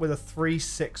going to end up with a 3,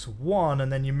 6, 1,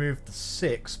 and then you move the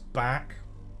 6 back.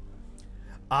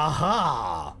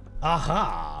 Aha!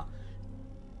 Aha!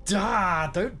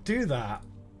 Don't do that.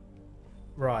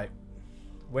 Right.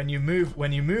 When you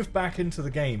move back into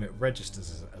the game, it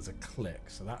registers as a click,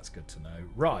 so that's good to know.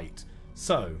 Right.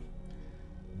 So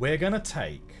we're gonna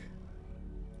take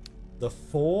the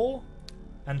 4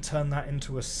 and turn that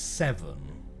into a 7.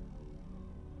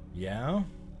 Yeah?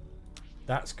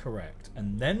 That's correct.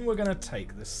 And then we're gonna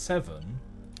take the 7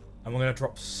 and we're gonna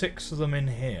drop 6 of them in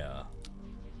here.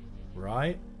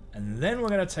 Right? And then we're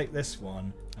gonna take this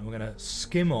one and we're going to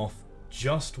skim off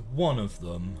just one of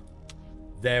them.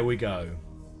 There we go.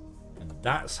 And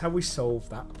that's how we solve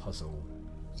that puzzle.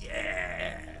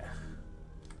 Yeah!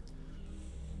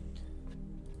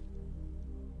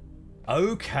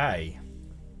 Okay.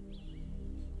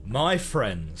 My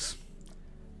friends,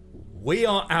 we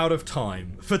are out of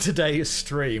time for today's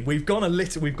stream. We've gone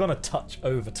a touch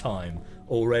over time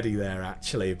already there,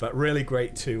 actually, but really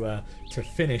great to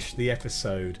finish the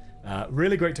episode.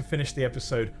 Really great to finish the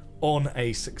episode on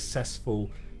a successful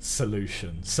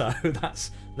solution. So that's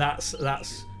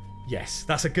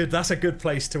a good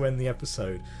place to end the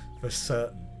episode for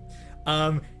certain.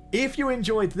 If you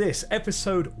enjoyed this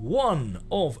episode 1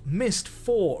 of Myst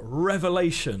 4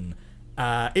 Revelation,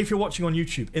 if you're watching on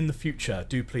YouTube in the future,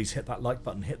 do please hit that like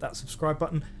button, hit that subscribe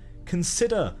button.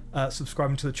 Consider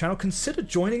subscribing to the channel. Consider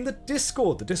joining the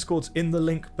Discord. The Discord's in the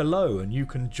link below, and you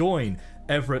can join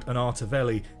Everett and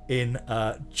Artavelli in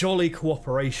jolly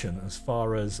cooperation as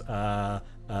far as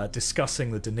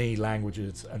discussing the Dene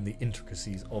languages and the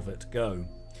intricacies of it go.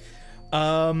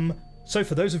 So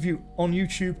for those of you on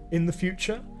YouTube in the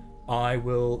future, I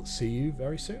will see you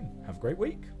very soon. Have a great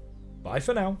week. Bye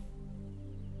for now.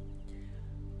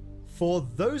 For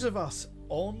those of us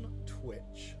on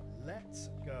Twitch, let's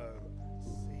go